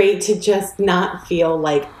would be great to just not feel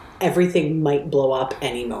like everything might blow up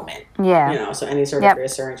any moment. Yeah, so any sort of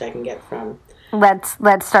reassurance I can get from. Let's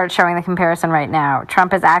start showing the comparison right now.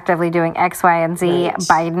 Trump is actively doing X, Y, and Z. Right.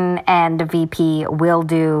 Biden and the VP will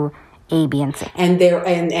do A, B, and C. And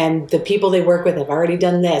the people they work with have already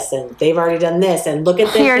done this, and they've already done this, and look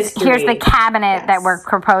at the history. Here's the cabinet that we're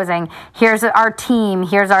proposing. Here's our team.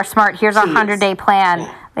 Here's our here's our 100-day plan.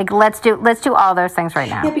 Yeah. Like let's do all those things right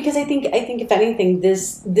now. Yeah, because I think if anything,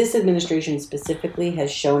 this administration specifically has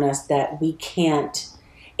shown us that we can't.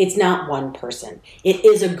 It's not one person. It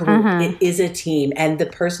is a group. Mm-hmm. It is a team. And the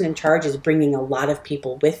person in charge is bringing a lot of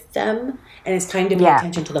people with them. And it's time to pay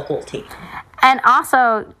attention to the whole team. And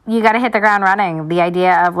also, you got to hit the ground running. The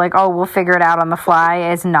idea of like, oh, we'll figure it out on the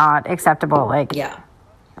fly is not acceptable. Like,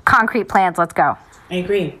 concrete plans, let's go. I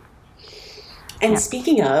agree. And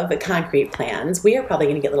speaking of concrete plans, we are probably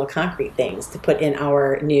going to get little concrete things to put in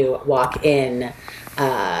our new walk-in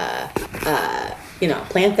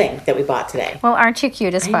plan thing that we bought today. Well, aren't you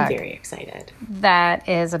cute as fuck? I'm very excited. That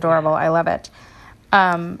is adorable. I love it.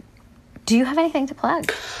 Do you have anything to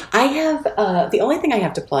plug? I have, the only thing I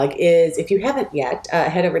have to plug is, if you haven't yet,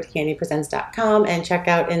 head over to candypresents.com and check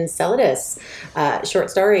out Enceladus short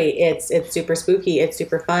story. It's super spooky. It's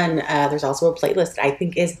super fun. There's also a playlist I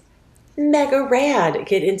think is mega rad.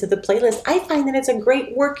 Get into the playlist. I find that it's a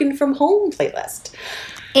great working from home playlist.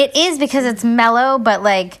 It is, because it's mellow, but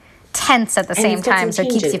like tense at the same time, so it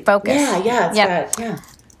keeps you focused.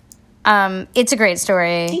 It's a great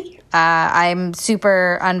story. I'm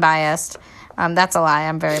super unbiased. That's a lie.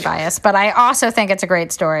 I'm very biased, but I also think it's a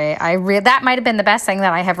great story. That might have been the best thing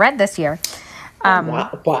that I have read this year.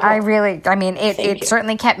 Wow. It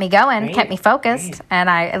certainly kept me going, kept me focused, and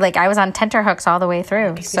I was on tenterhooks all the way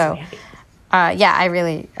through. So,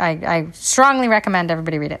 I strongly recommend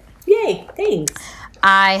everybody read it. Yay! Thanks.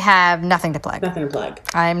 I have nothing to plug.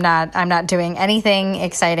 I'm not doing anything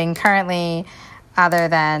exciting currently, other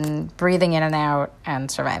than breathing in and out and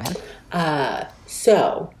surviving.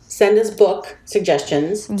 So send us book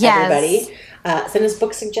suggestions, everybody. Send us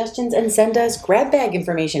book suggestions and send us grab bag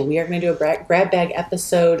information. We are going to do a grab bag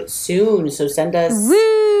episode soon, so send us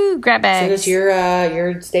grab bags. Send us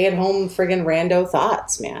your stay at home friggin' rando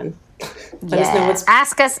thoughts, man. Let us know what's.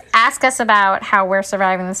 Ask us about how we're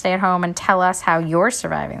surviving the stay at home, and tell us how you're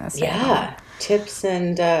surviving the stay at home. Tips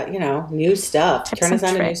and new stuff. Turn us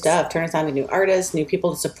on to new stuff. Turn us on to new artists, new people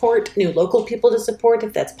to support, new local people to support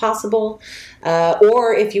if that's possible.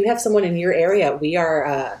 Or if you have someone in your area, we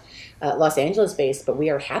are Los Angeles based, but we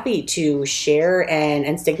are happy to share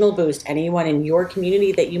and signal boost anyone in your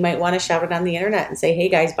community that you might want to shout it on the internet and say, hey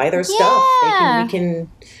guys, buy their stuff.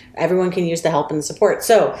 Everyone can use the help and the support.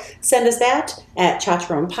 So send us that at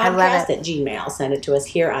chacharonpodcast@gmail. Send it to us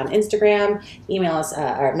here on Instagram. Email us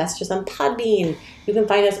or message us on Podbean. You can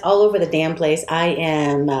find us all over the damn place. I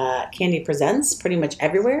am Candy Presents pretty much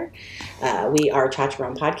everywhere. We are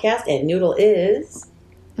Chacharon Podcast, and Noodle is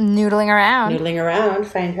noodling around.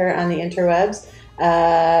 Find her on the interwebs.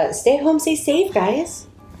 Stay at home, stay safe, guys.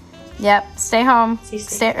 Yep, stay home.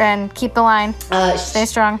 Stay and keep the line. Stay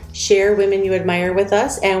strong. Share women you admire with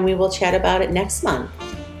us, and we will chat about it next month.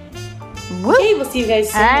 Woo. Okay, we'll see you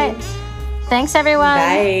guys soon. All right. Thanks, everyone.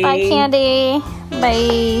 Bye. Bye, Candy.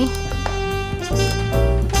 Bye.